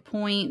to make a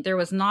point. There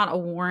was not a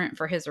warrant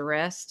for his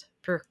arrest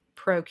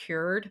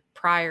procured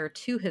prior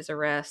to his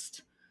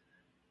arrest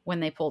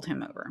when they pulled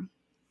him over.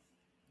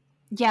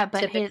 Yeah, but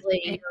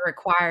Typically, you're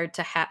required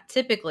to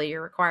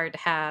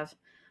have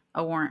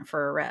a warrant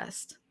for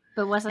arrest.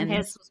 But wasn't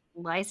his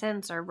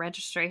license or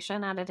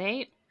registration out of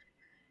date?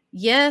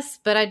 Yes,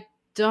 but I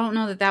don't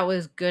know that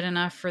was good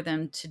enough for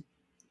them to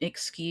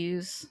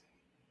excuse.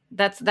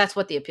 That's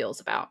what the appeal's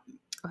about.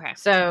 Okay.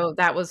 So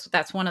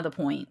that's one of the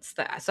points.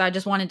 So I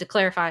just wanted to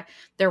clarify,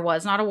 there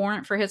was not a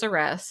warrant for his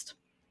arrest,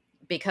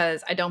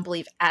 because I don't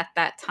believe at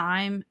that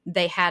time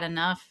they had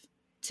enough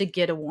to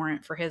get a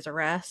warrant for his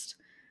arrest.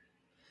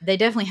 They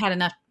definitely had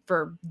enough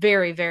for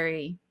very,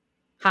 very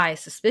high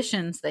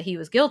suspicions that he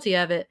was guilty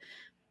of it,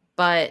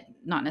 but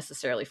not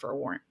necessarily for a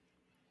warrant.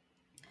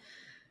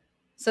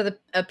 So the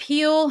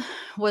appeal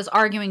was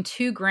arguing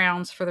 2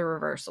 grounds for the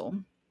reversal.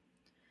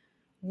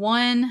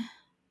 One,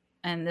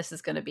 and this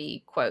is going to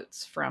be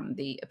quotes from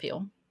the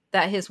appeal,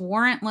 that his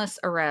warrantless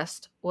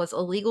arrest was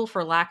illegal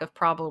for lack of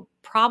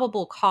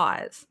probable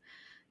cause,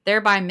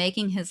 thereby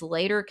making his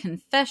later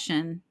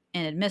confession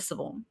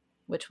inadmissible,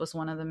 which was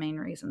one of the main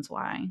reasons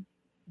why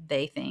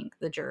they think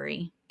the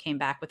jury came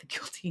back with a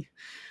guilty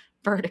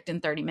verdict in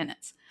 30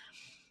 minutes.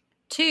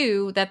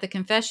 2, that the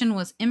confession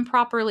was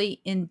improperly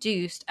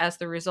induced as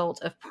the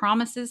result of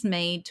promises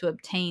made to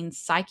obtain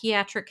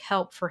psychiatric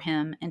help for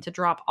him and to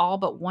drop all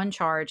but one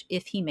charge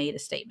if he made a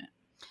statement.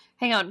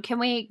 Hang on. Can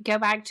we go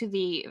back to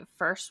the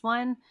first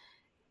one?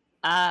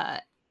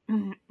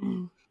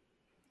 I'm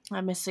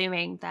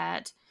assuming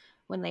that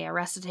when they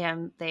arrested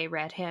him, they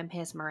read him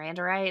his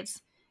Miranda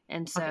rights.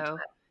 And so,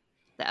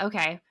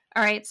 okay.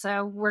 All right.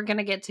 So we're going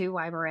to get to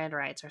why Miranda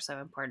rights are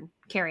so important.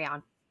 Carry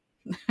on.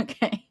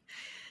 Okay.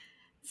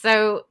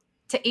 So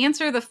to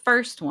answer the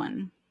first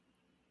one,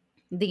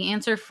 the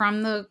answer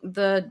from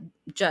the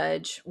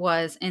judge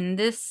was, in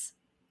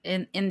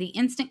the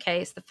instant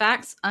case, the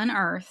facts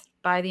unearthed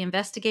by the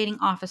investigating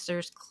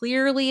officers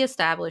clearly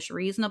establish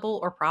reasonable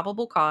or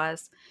probable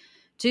cause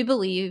to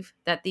believe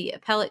that the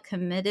appellate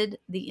committed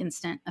the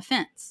instant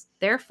offense.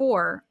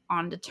 Therefore,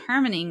 on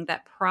determining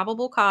that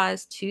probable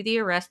cause to the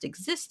arrest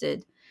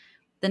existed,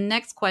 the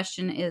next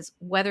question is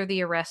whether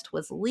the arrest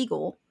was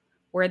legal,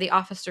 where the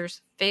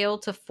officers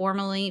failed to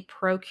formally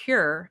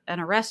procure an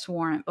arrest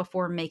warrant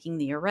before making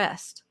the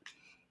arrest.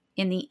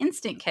 In the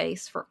instant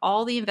case, for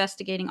all the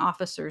investigating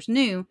officers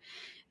knew,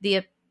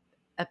 the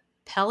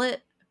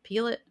appellate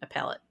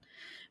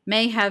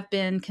may have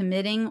been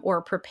committing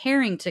or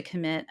preparing to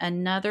commit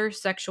another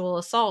sexual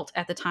assault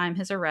at the time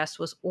his arrest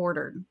was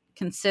ordered.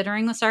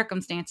 Considering the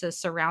circumstances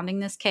surrounding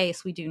this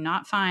case, we do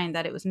not find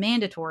that it was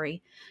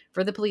mandatory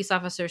for the police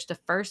officers to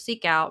first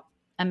seek out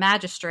a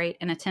magistrate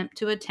and attempt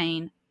to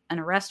obtain an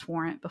arrest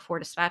warrant before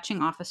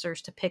dispatching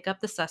officers to pick up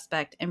the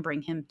suspect and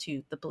bring him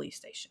to the police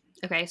station.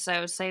 Okay,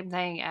 so same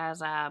thing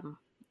as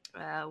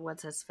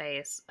what's his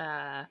face?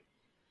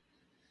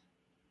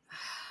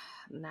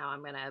 now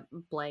I'm gonna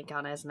blank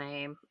on his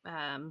name.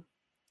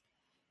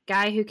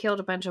 Guy who killed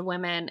a bunch of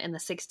women in the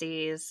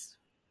 60s,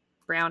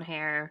 brown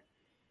hair,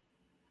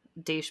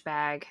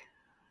 douchebag.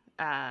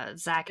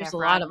 Zac There's a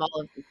lot Efron. of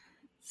all of these.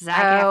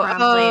 Zac Efron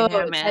played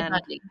him Ted in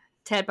Bundy.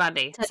 Ted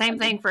Bundy. Ted Same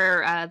Bundy. thing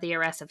for the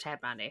arrest of Ted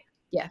Bundy.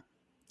 Yeah.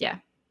 Yeah.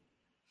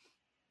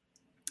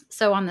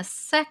 So on the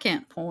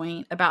second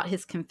point about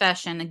his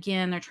confession,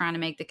 again, they're trying to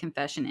make the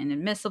confession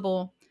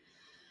inadmissible.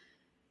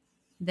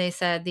 They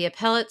said the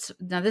appellate's,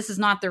 now this is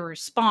not their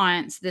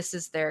response, this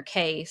is their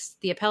case.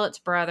 The appellate's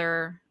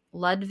brother,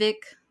 Ludwig,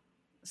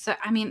 so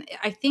I mean,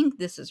 I think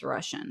this is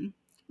Russian.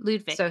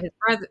 Ludwig. So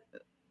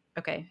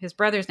his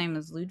brother's name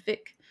is Ludwig.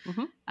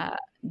 Mm-hmm.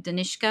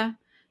 Dejnozka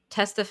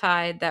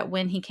testified that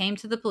when he came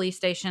to the police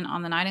station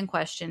on the night in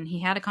question, he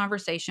had a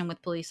conversation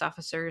with police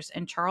officers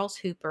and Charles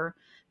Hooper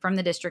from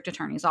the district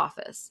attorney's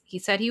office. He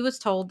said he was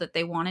told that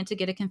they wanted to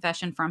get a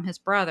confession from his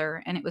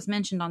brother, and it was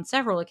mentioned on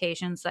several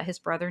occasions that his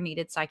brother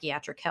needed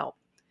psychiatric help.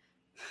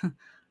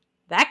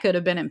 That could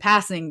have been in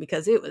passing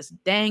because it was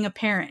dang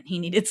apparent he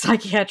needed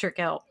psychiatric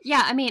help.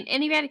 Yeah, I mean,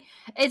 anybody,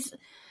 it's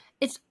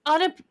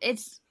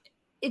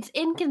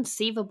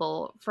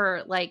inconceivable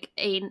for like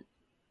I'm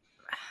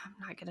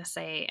not going to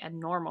say a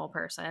normal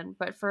person,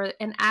 but for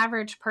an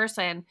average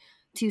person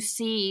to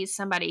see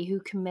somebody who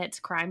commits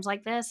crimes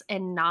like this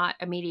and not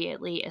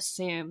immediately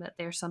assume that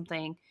there's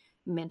something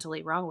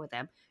mentally wrong with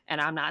them. And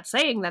I'm not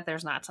saying that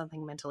there's not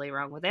something mentally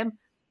wrong with him.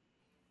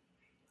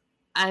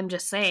 I'm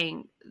just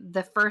saying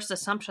the first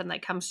assumption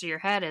that comes to your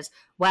head is,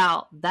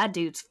 wow, that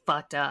dude's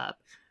fucked up.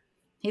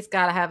 He's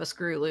got to have a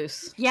screw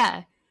loose.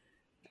 Yeah.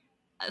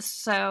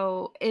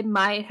 So it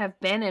might have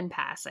been in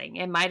passing.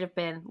 It might have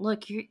been,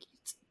 look,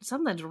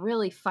 something's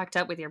really fucked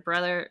up with your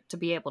brother to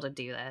be able to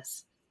do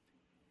this.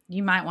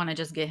 You might want to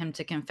just get him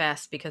to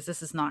confess because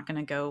this is not going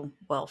to go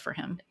well for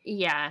him.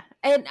 Yeah.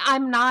 And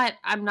I'm not,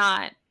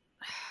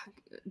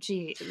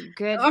 gee,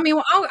 good. I mean,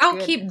 I'll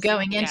keep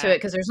going into it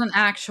because there's an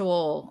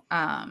actual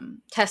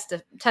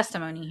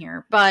testimony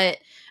here. But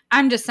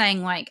I'm just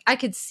saying, like, I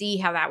could see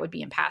how that would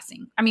be in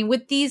passing. I mean,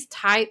 with these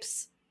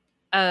types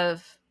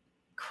of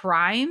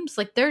crimes,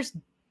 like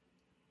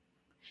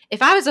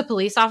if I was a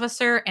police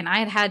officer and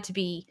I had to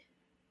be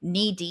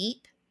knee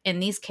deep in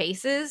these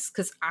cases,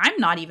 because I'm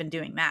not even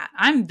doing that.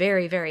 I'm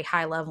very, very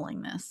high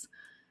leveling this.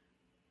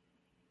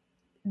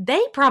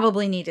 They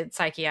probably needed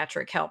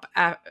psychiatric help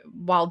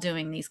while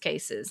doing these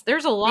cases.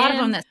 There's a lot of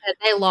them that said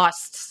they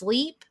lost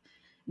sleep.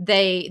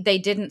 They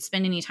didn't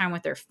spend any time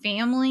with their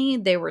family.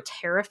 They were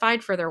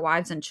terrified for their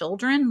wives and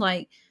children.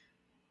 Like,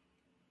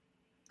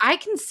 I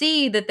can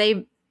see that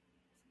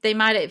they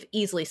might have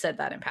easily said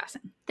that in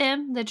passing.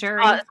 Them, the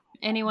jury,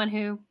 anyone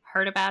who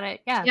heard about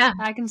it. Yeah.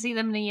 I can see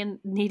them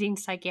needing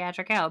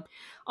psychiatric help.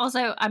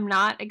 Also, I'm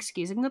not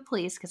excusing the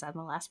police because I'm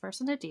the last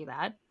person to do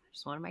that. I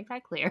just want to make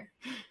that clear.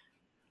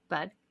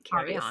 But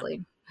carry Obviously.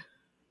 on.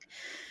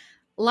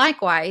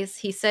 Likewise,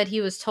 he said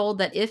he was told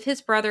that if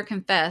his brother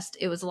confessed,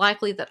 it was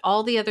likely that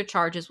all the other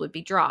charges would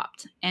be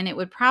dropped, and it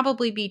would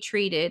probably be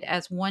treated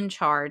as one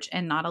charge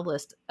and not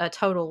a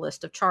total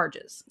list of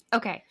charges.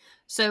 Okay,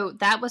 so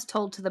that was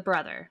told to the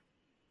brother.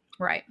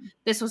 Right.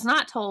 This was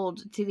not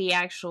told to the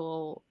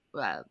actual,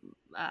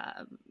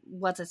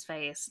 what's his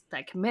face,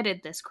 that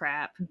committed this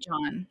crap.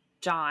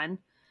 John.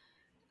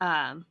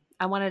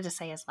 I wanted to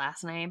say his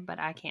last name, but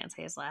I can't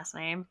say his last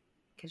name.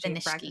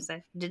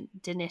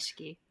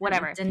 Dejnozka.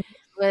 Whatever. It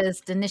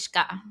was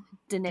Dejnozka.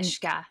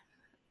 Dejnozka.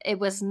 It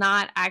was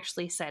not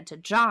actually said to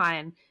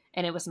John,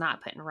 and it was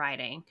not put in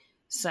writing.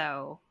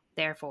 So,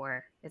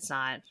 therefore, it's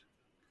not.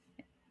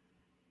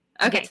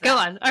 Okay, go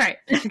on. All right,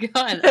 go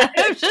on.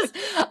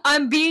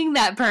 I'm being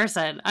that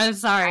person. I'm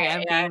sorry,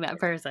 I'm being that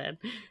person.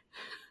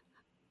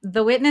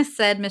 The witness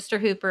said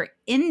Mr. Hooper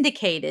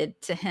indicated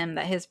to him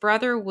that his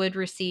brother would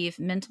receive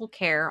mental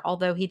care,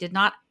 although he did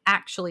not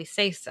actually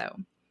say so.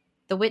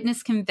 The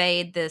witness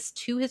conveyed this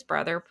to his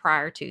brother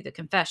prior to the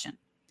confession.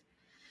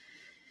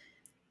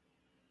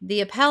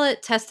 The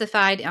appellate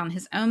testified on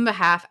his own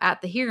behalf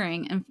at the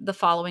hearing, and the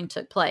following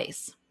took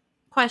place.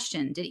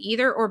 Question: did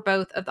either or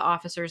both of the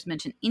officers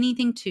mention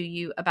anything to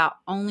you about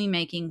only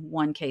making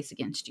one case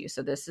against you?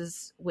 So this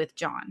is with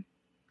John.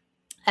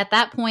 At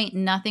that point,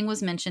 nothing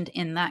was mentioned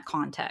in that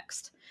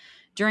context.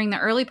 During the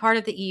early part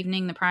of the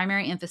evening, the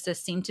primary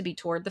emphasis seemed to be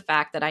toward the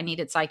fact that I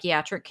needed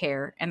psychiatric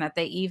care, and that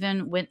they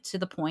even went to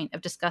the point of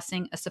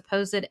discussing a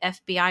supposed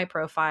FBI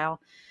profile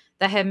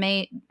that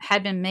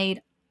had been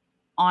made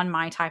on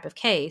my type of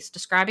case,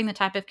 describing the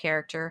type of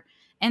character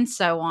and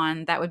so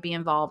on that would be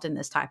involved in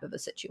this type of a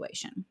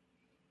situation.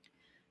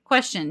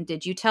 Question: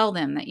 did you tell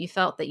them that you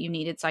felt that you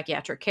needed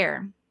psychiatric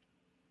care?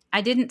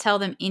 I didn't tell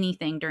them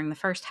anything during the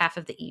first half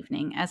of the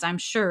evening, as I'm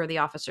sure the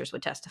officers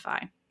would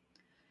testify.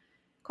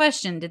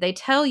 Question: did they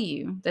tell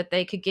you that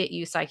they could get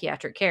you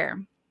psychiatric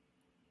care?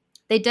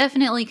 They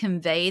definitely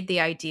conveyed the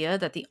idea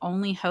that the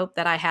only hope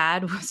that I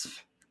had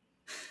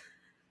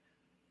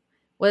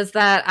was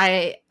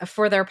that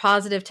for their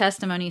positive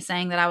testimony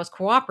saying that I was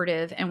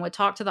cooperative and would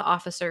talk to the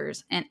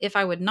officers, and if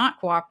I would not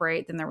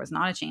cooperate, then there was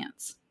not a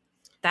chance.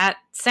 That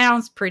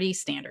sounds pretty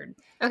standard.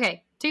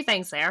 Okay, two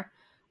things there.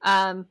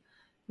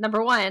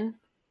 Number one,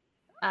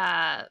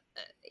 uh,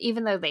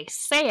 even though they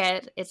say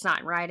it, it's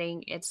not in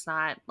writing. It's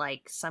not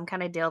like some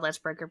kind of deal that's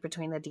brokered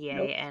between the DA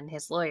Nope. and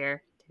his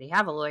lawyer. Did he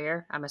have a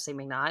lawyer? I'm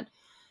assuming not.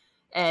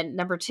 And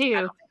number I two,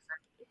 don't think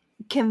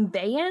so.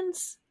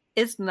 conveyance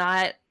is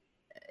not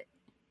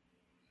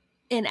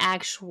an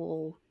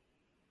actual,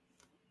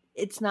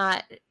 it's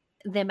not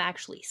them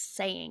actually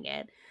saying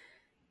it.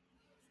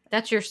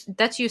 That's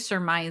you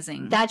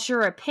surmising. That's your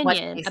what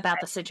opinion they about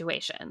say. the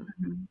situation.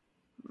 Mhm.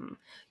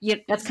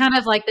 You, That's kind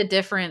of like the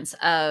difference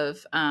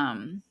of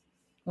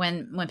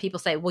when people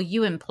say, well,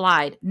 you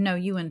implied. No,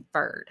 you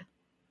inferred.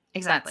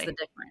 exactly. That's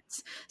the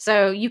difference.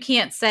 So you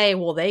can't say,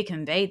 well, they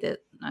conveyed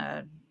it.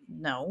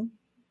 No,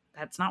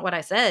 that's not what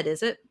I said,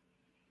 is it?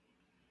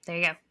 There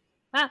you go.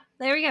 Ah,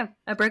 there we go.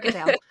 I broke it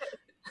down.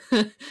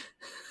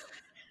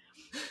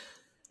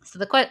 So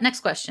the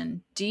next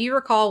question, do you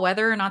recall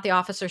whether or not the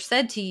officer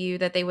said to you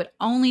that they would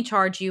only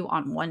charge you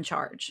on one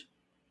charge?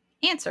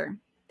 Answer,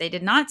 they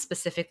did not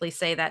specifically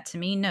say that to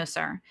me, no,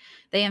 sir.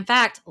 They, in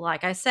fact,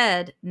 like I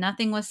said,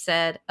 nothing was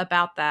said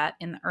about that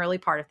in the early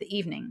part of the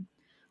evening.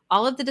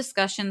 All of the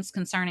discussions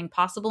concerning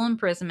possible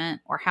imprisonment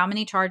or how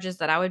many charges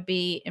that I would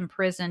be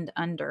imprisoned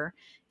under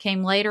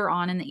came later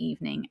on in the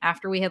evening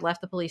after we had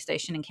left the police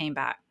station and came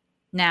back.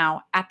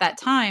 Now, at that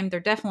time, there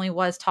definitely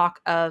was talk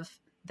of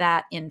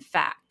that in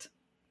fact.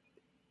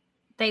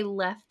 They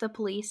left the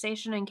police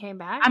station and came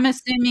back? I'm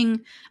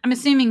assuming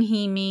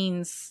he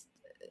means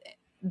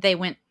they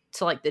went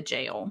to like the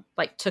jail,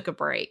 like took a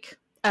break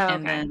Oh,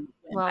 and okay. then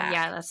went Well, back.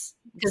 yeah, that's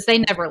Because they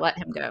never let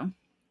him go.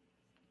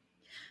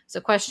 So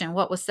question,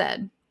 what was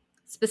said?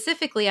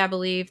 Specifically, I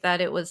believe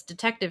that it was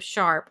Detective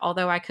Sharp,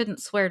 although I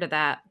couldn't swear to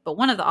that, but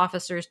one of the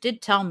officers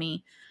did tell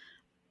me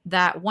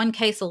that one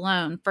case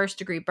alone,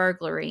 first-degree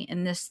burglary,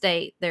 in this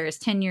state, there is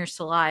 10 years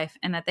to life,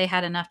 and that they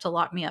had enough to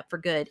lock me up for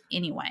good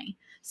anyway.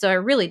 So it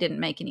really didn't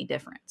make any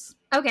difference.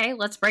 Okay,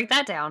 let's break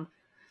that down.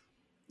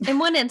 In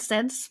one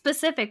instance,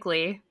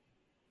 specifically,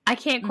 I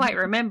can't quite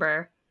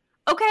remember.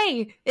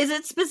 Okay, is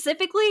it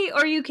specifically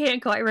or you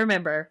can't quite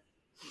remember?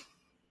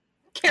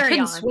 I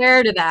couldn't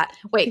swear to that.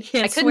 Wait, You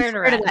can't I couldn't swear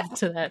swear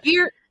to that.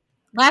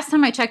 Last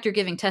time I checked your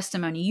giving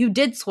testimony, you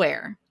did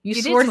swear. You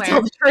swore did to swear.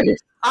 tell the truth.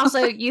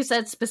 Also, you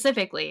said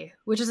specifically,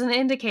 which is an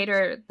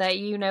indicator that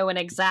you know an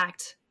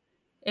exact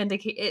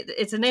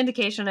it's an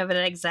indication of an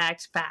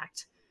exact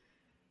fact.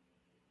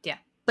 Yeah.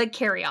 But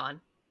carry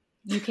on.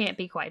 You can't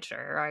be quite sure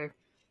or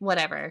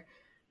whatever.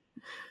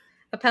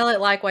 Appellate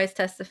likewise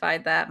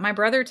testified that my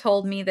brother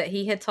told me that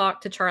he had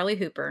talked to Charlie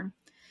Hooper,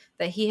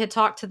 that he had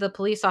talked to the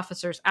police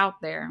officers out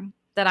there,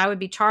 that I would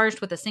be charged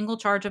with a single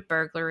charge of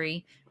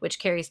burglary, which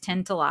carries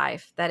 10 to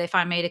life, that if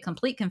I made a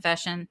complete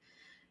confession,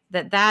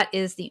 that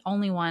is the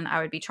only one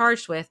I would be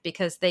charged with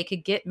because they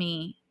could get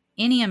me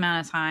any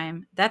amount of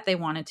time that they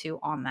wanted to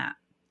on that.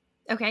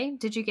 Okay,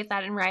 did you get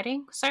that in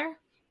writing, sir?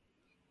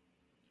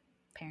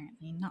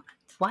 Apparently not.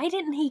 Why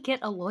didn't he get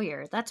a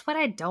lawyer? That's what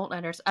I don't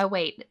understand. Oh,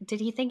 wait.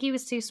 Did he think he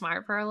was too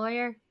smart for a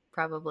lawyer?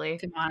 Probably.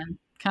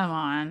 Come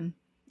on.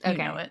 You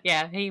Okay. know it.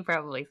 Yeah, he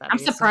probably thought I'm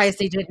he was surprised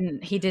he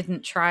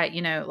didn't try,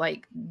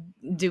 like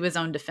do his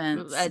own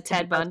defense.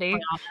 Ted Bundy.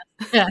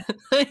 Yeah.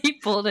 He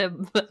pulled a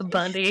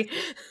Bundy.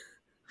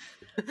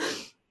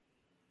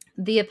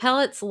 The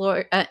appellate's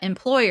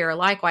employer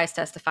likewise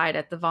testified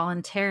at the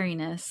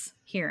voluntariness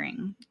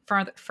hearing.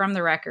 From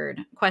the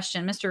record,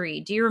 question, Mr.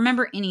 Reed, do you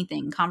remember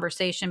anything,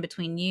 conversation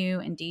between you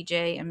and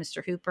DJ and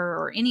Mr. Hooper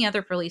or any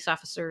other police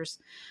officers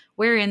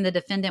wherein the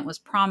defendant was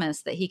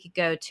promised that he could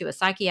go to a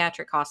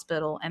psychiatric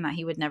hospital and that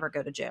he would never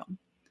go to jail?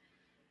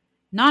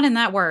 Not in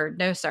that word,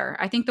 no, sir.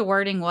 I think the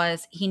wording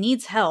was he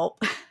needs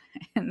help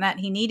and that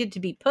he needed to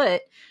be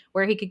put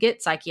where he could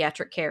get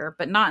psychiatric care,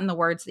 but not in the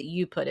words that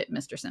you put it,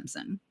 Mr.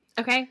 Simpson.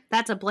 Okay,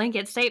 that's a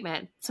blanket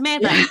statement.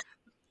 Samantha,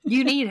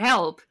 you need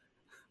help.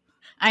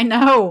 I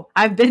know.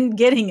 I've been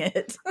getting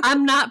it.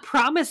 I'm not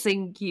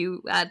promising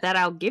you that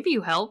I'll give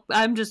you help.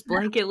 I'm just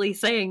blanketly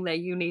saying that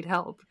you need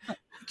help.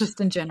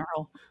 Just in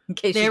general. In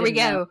case there you we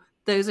didn't go. know.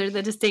 Those are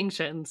the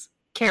distinctions.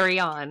 Carry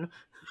on.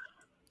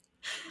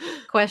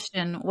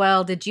 Question,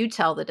 well, did you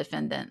tell the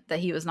defendant that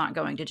he was not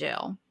going to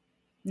jail?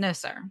 No,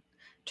 sir.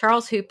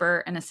 Charles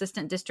Hooper, an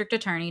assistant district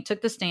attorney,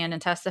 took the stand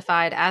and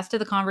testified as to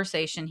the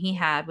conversation he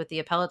had with the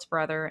appellate's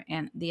brother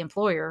and the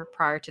employer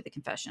prior to the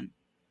confession.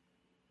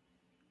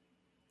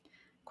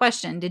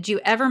 Question, did you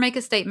ever make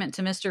a statement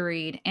to Mr.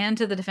 Reed and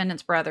to the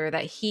defendant's brother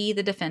that he,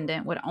 the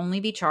defendant, would only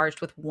be charged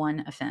with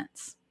one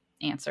offense?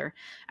 Answer,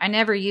 I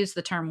never used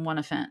the term one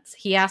offense.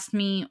 He asked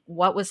me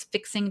what was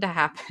fixing to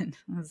happen.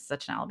 This is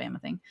such an Alabama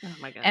thing. Oh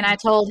my God. And I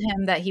told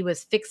him that he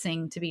was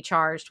fixing to be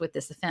charged with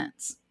this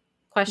offense.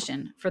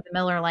 Question, for the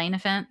Miller Lane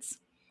offense?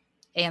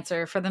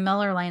 Answer, for the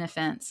Miller Lane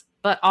offense,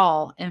 but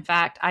all. In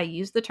fact, I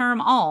used the term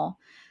all.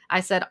 I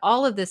said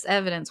all of this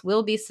evidence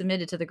will be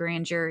submitted to the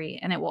grand jury,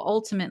 and it will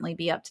ultimately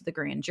be up to the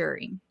grand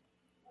jury.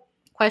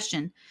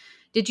 Question,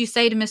 did you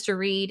say to Mr.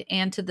 Reed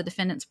and to the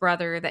defendant's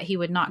brother that he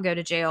would not go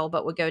to jail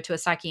but would go to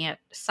a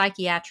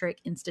psychiatric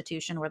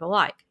institution or the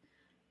like?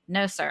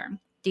 No, sir.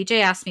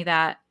 DJ asked me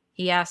that.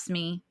 He asked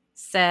me,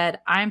 said,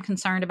 I'm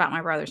concerned about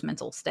my brother's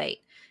mental state.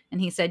 And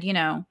he said,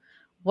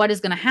 what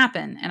is going to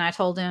happen? And I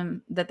told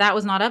him that that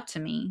was not up to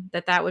me,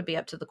 that would be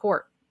up to the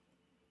court.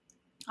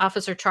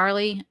 Officer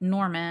Charlie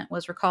Norman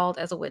was recalled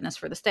as a witness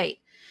for the state.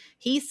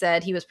 He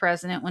said he was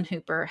present when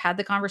Hooper had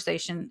the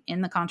conversation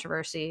in the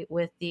controversy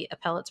with the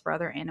appellate's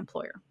brother and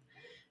employer.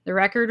 The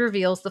record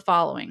reveals the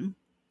following.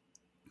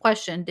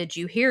 Question, did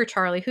you hear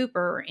Charlie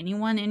Hooper or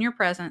anyone in your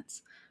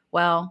presence?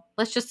 Well,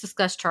 let's just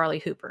discuss Charlie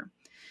Hooper.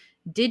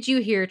 Did you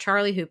hear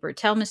Charlie Hooper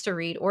tell Mr.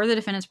 Reed or the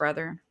defendant's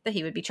brother that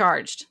he would be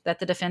charged, that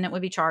the defendant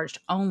would be charged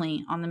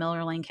only on the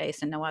Miller Lane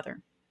case and no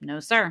other? No,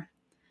 sir.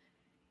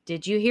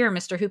 Did you hear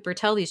Mr. Hooper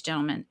tell these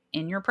gentlemen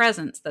in your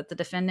presence that the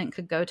defendant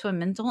could go to a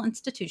mental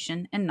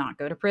institution and not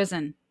go to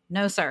prison?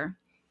 No, sir.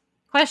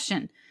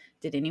 Question,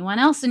 did anyone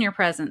else in your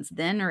presence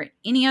then or at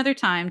any other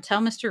time tell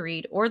Mr.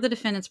 Reed or the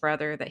defendant's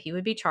brother that he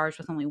would be charged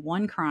with only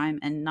one crime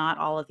and not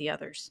all of the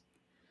others?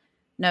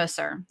 No,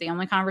 sir. The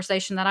only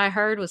conversation that I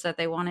heard was that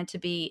they wanted to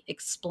be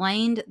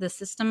explained the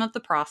system of the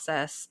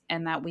process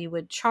and that we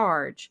would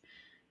charge.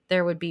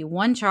 There would be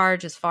one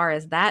charge as far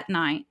as that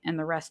night and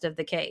the rest of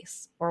the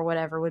case, or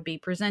whatever would be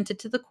presented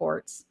to the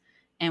courts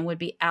and would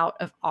be out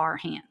of our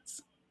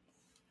hands.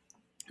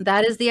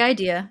 That is the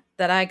idea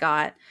that I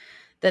got,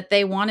 that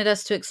they wanted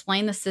us to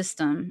explain the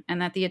system and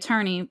that the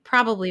attorney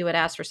probably would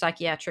ask for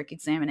psychiatric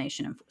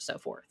examination and so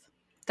forth.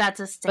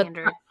 That's a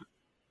standard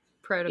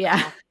protocol.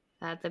 Yeah.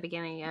 At the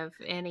beginning of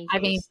any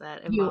case that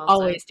involves. You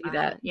always do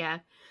that. Yeah.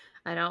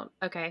 I don't.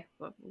 Okay.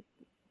 Well,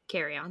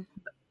 carry on.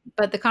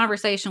 But the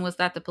conversation was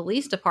that the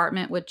police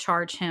department would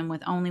charge him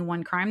with only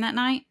one crime that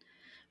night.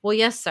 Well,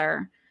 yes,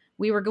 sir.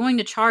 We were going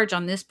to charge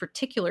on this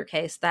particular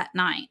case that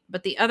night,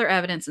 but the other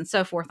evidence and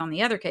so forth on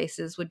the other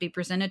cases would be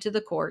presented to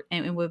the court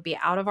and it would be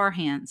out of our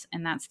hands.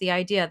 And that's the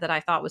idea that I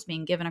thought was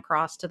being given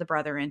across to the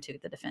brother and to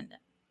the defendant.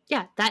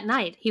 Yeah. That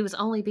night he was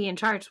only being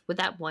charged with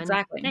that one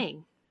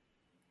thing.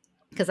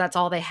 Because that's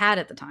all they had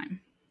at the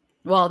time.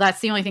 Well, that's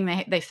the only thing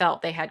they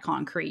felt they had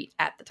concrete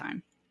at the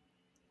time.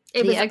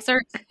 It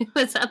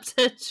was up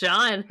to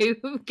John,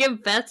 who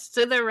confessed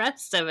to the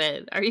rest of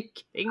it. Are you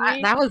kidding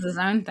me? That was his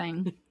own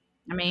thing.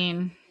 I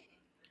mean,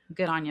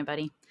 good on you,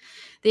 buddy.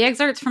 The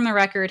excerpts from the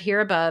record here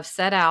above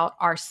set out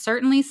are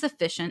certainly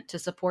sufficient to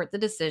support the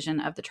decision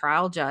of the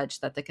trial judge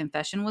that the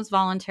confession was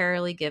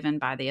voluntarily given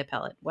by the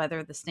appellate.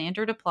 Whether the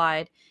standard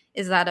applied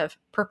is that of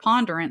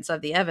preponderance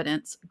of the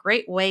evidence,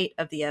 great weight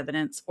of the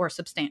evidence, or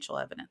substantial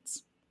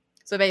evidence.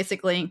 So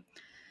basically,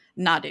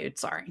 nah, dude,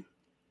 sorry.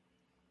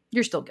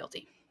 You're still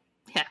guilty.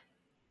 Yeah.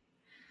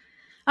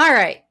 All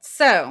right.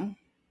 So,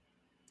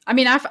 I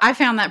mean, I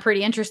found that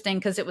pretty interesting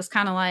because it was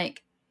kind of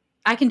like,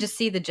 I can just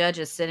see the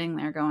judges sitting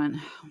there going,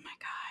 oh my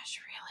gosh,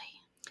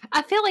 really?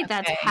 I feel like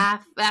that's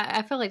half.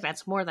 I feel like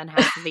that's more than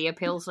half of the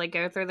appeals that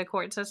go through the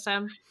court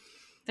system.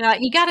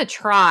 You got to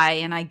try,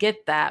 and I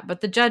get that,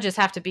 but the judges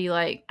have to be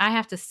like, I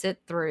have to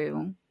sit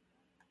through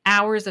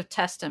hours of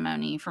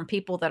testimony from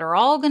people that are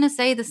all going to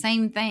say the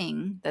same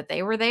thing, that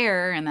they were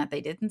there and that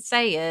they didn't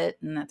say it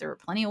and that there were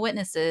plenty of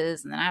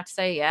witnesses. And then I have to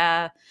say,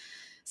 yeah,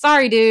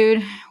 sorry,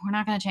 dude, we're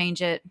not going to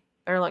change it.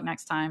 Better luck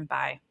next time.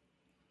 Bye.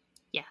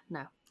 Yeah,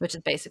 no. Which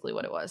is basically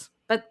what it was.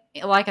 But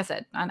like I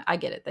said, I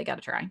get it. They got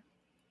to try.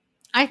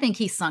 I think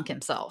he sunk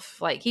himself.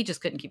 Like, he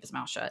just couldn't keep his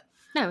mouth shut.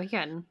 No, he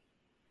couldn't.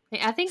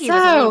 I think he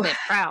was a little bit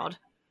proud.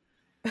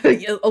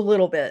 A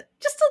little bit.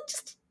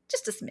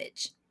 Just a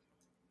smidge.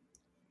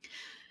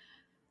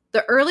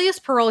 The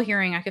earliest parole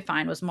hearing I could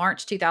find was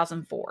March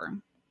 2004.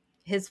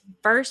 His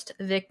first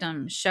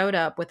victim showed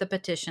up with a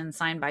petition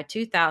signed by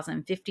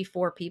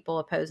 2,054 people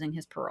opposing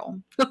his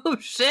parole. Oh,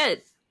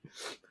 shit.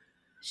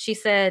 She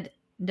said,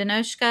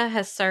 Dejnozka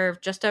has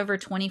served just over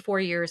 24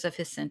 years of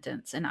his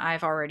sentence, and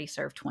I've already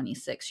served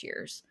 26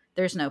 years.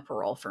 There's no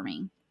parole for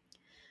me.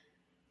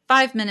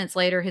 5 minutes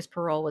later, his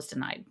parole was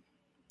denied.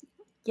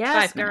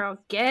 Yes, girl,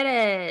 get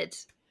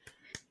it.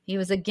 He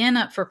was again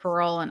up for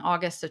parole in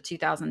August of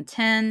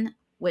 2010,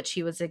 which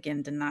he was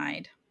again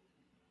denied.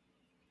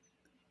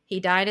 He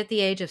died at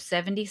the age of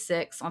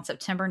 76 on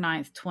September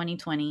 9th,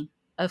 2020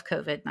 of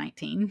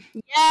COVID-19.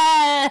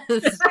 Yes!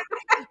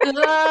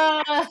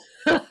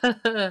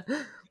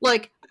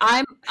 Look,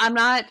 I'm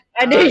not...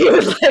 I knew you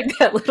would like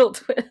that little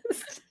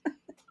twist.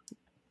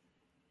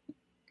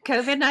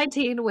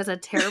 COVID-19 was a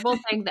terrible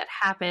thing that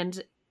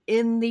happened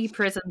in the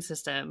prison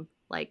system.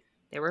 Like,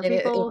 there were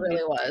people... It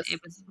really was. It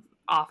was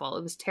awful.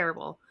 It was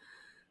terrible.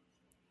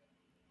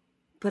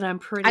 But I'm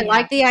pretty... I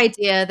like the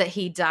idea that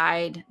he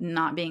died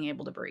not being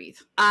able to breathe.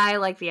 I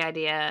like the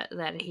idea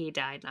that he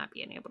died not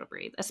being able to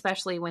breathe,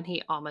 especially when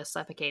he almost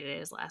suffocated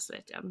his last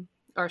victim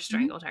or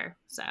strangled her.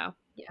 So,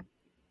 yeah.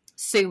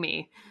 Sue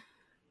me.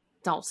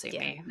 Don't sue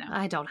me. No.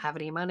 I don't have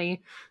any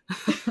money.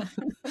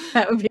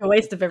 That would be a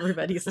waste of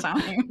everybody's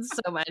time.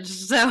 so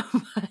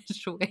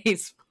much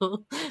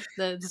wasteful.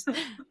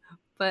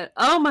 But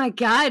oh my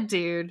God,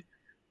 dude.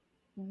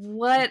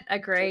 What a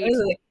great...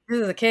 This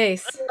is a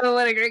case. Oh,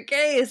 what a great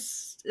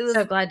case. It was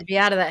so glad to be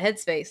out of that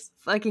headspace.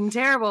 Fucking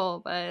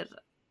terrible, but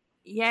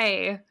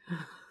yay.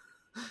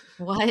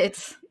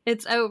 What?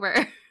 It's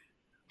over.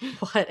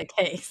 What a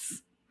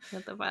case.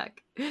 What the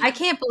fuck? I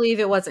can't believe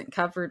it wasn't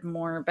covered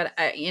more, but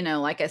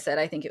like I said,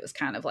 I think it was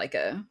kind of like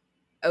a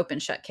open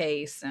shut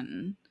case.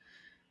 And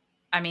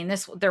I mean,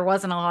 there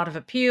wasn't a lot of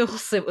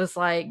appeals. It was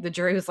like the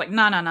jury was like,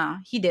 no,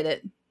 he did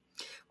it.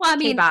 Well, I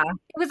mean, bye.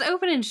 it was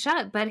open and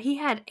shut, but he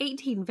had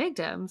 18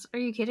 victims. Are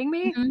you kidding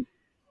me? Mm-hmm.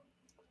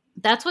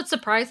 That's what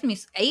surprised me.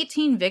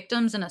 18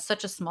 victims in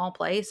such a small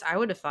place. I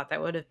would have thought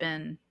that would have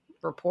been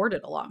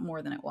reported a lot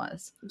more than it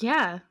was.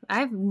 Yeah,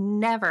 I've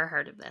never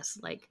heard of this.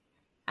 Like,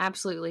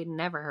 absolutely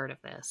never heard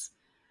of this.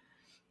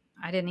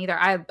 I didn't either.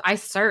 I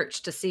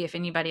searched to see if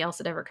anybody else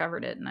had ever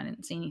covered it, and I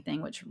didn't see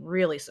anything, which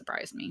really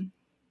surprised me.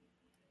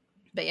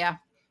 But yeah.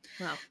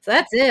 Well, so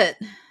that's it.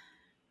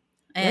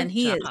 And good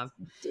he job.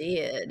 is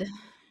dead.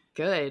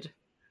 Good.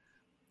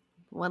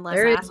 One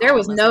less there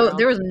was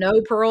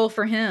no parole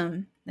for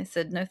him. They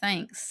said no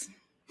thanks.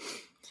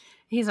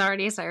 He's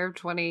already served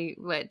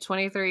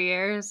 23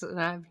 years,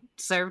 and I've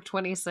served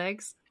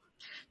 26.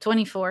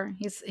 24.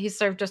 He's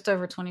served just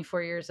over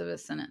 24 years of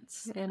his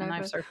sentence, and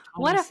I've served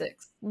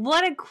 26.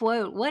 What a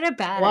quote! What a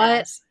badass!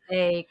 What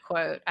a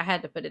quote! I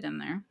had to put it in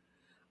there.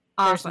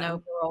 Awesome. There's no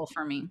parole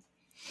for me.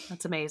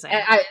 That's amazing.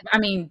 I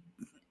mean,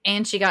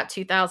 and she got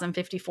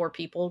 2,054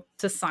 people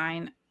to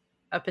sign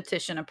a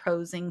petition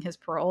opposing his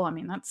parole. I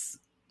mean, that's.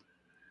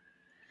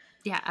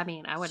 Yeah, I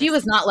mean, I would. She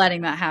was not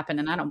letting that happen,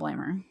 and I don't blame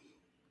her.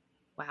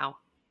 Wow.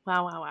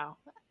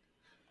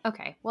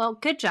 Okay, well,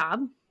 good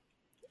job,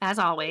 as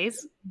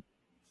always.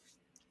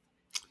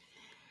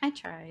 I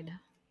tried.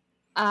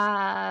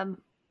 I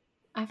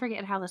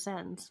forget how this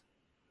ends.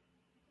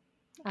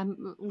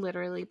 I'm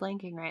literally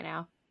blanking right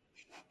now.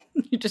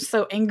 You're just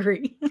so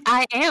angry.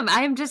 I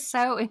am just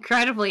so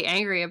incredibly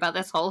angry about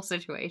this whole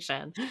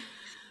situation.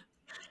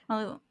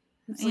 Well,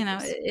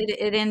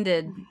 it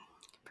ended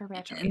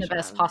in the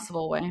best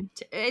possible way.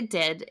 It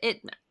did.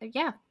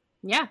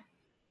 Yeah.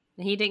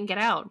 He didn't get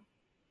out.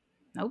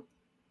 Nope.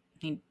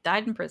 He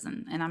died in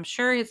prison, and I'm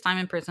sure his time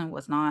in prison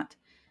was not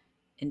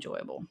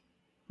enjoyable.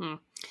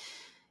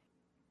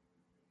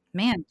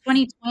 Man,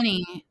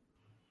 2020,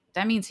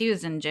 that means he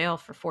was in jail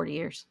for 40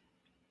 years.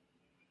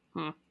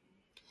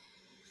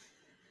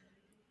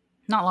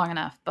 Not long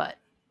enough, but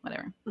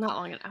whatever. Not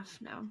long enough,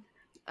 no.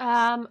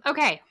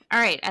 Okay. All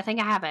right. I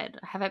think I have it.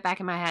 I have it back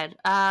in my head.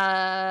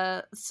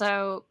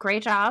 So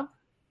great job.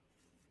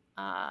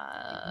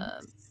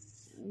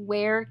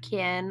 Where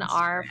can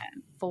our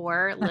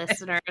 4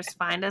 listeners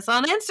find us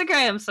on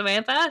Instagram,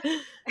 Samantha?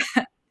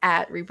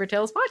 At Reaper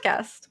Tales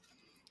Podcast.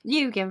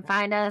 You can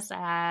find us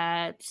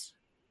at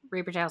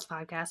Reaper Tales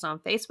Podcast on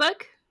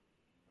Facebook.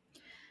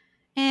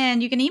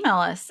 And you can email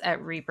us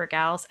at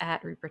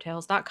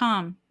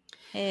reapergals@reapertales.com.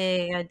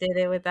 Hey, I did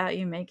it without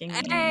you making me.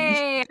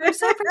 Hey, I'm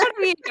so proud of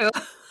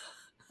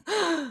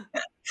you.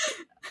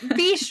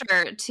 Be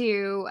sure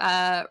to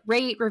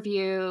rate,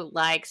 review,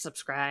 like,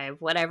 subscribe,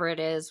 whatever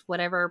it is,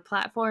 whatever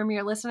platform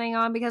you're listening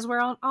on, because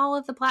we're on all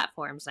of the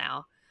platforms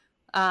now.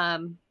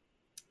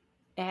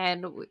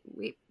 And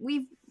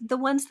we the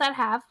ones that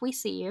have, we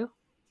see you.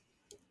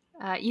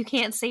 You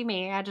can't see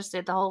me. I just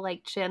did the whole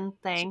like chin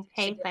thing.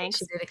 Hey, thanks.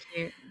 She did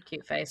a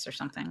cute face or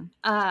something.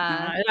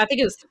 I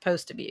think it was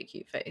supposed to be a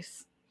cute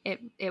face.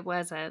 It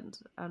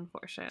wasn't,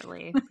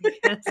 unfortunately,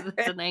 because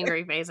it's an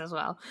angry face as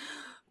well.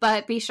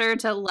 But be sure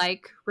to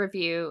like,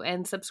 review,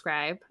 and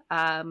subscribe.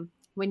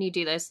 When you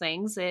do those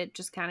things, it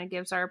just kind of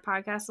gives our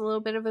podcast a little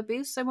bit of a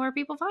boost so more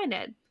people find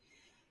it.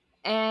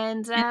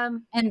 And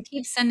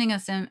keep sending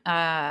us in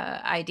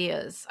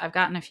ideas. I've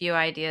gotten a few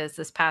ideas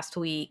this past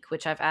week,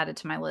 which I've added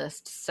to my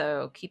list.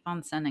 So keep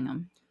on sending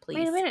them, please.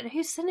 Wait a minute,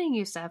 who's sending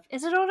you stuff?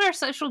 Is it on our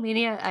social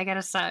media? I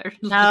gotta start.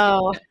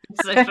 No,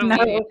 social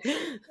media.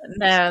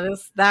 No.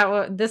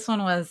 This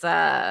one was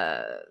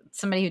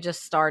somebody who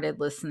just started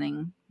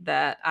listening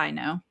that I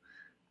know.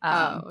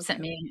 Okay.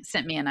 Sent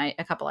me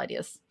a couple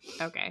ideas.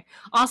 Okay.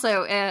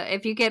 Also,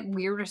 if you get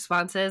weird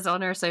responses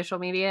on our social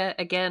media,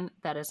 again,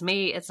 that is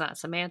me. It's not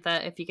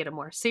Samantha. If you get a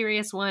more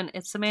serious one,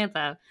 it's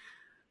Samantha.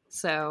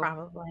 So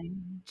probably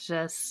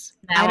just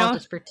I'll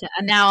just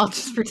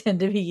pretend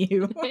to be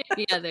you.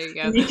 Yeah, there you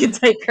go. You can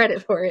take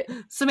credit for it.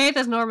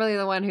 Samantha's normally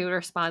the one who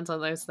responds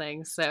on those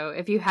things. So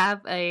if you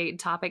have a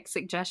topic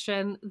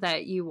suggestion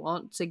that you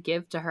want to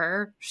give to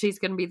her, she's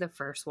going to be the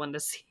first one to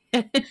see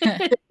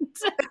it.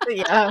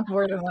 Yeah,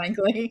 more than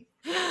likely.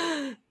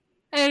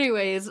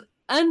 Anyways,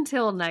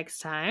 until next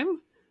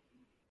time.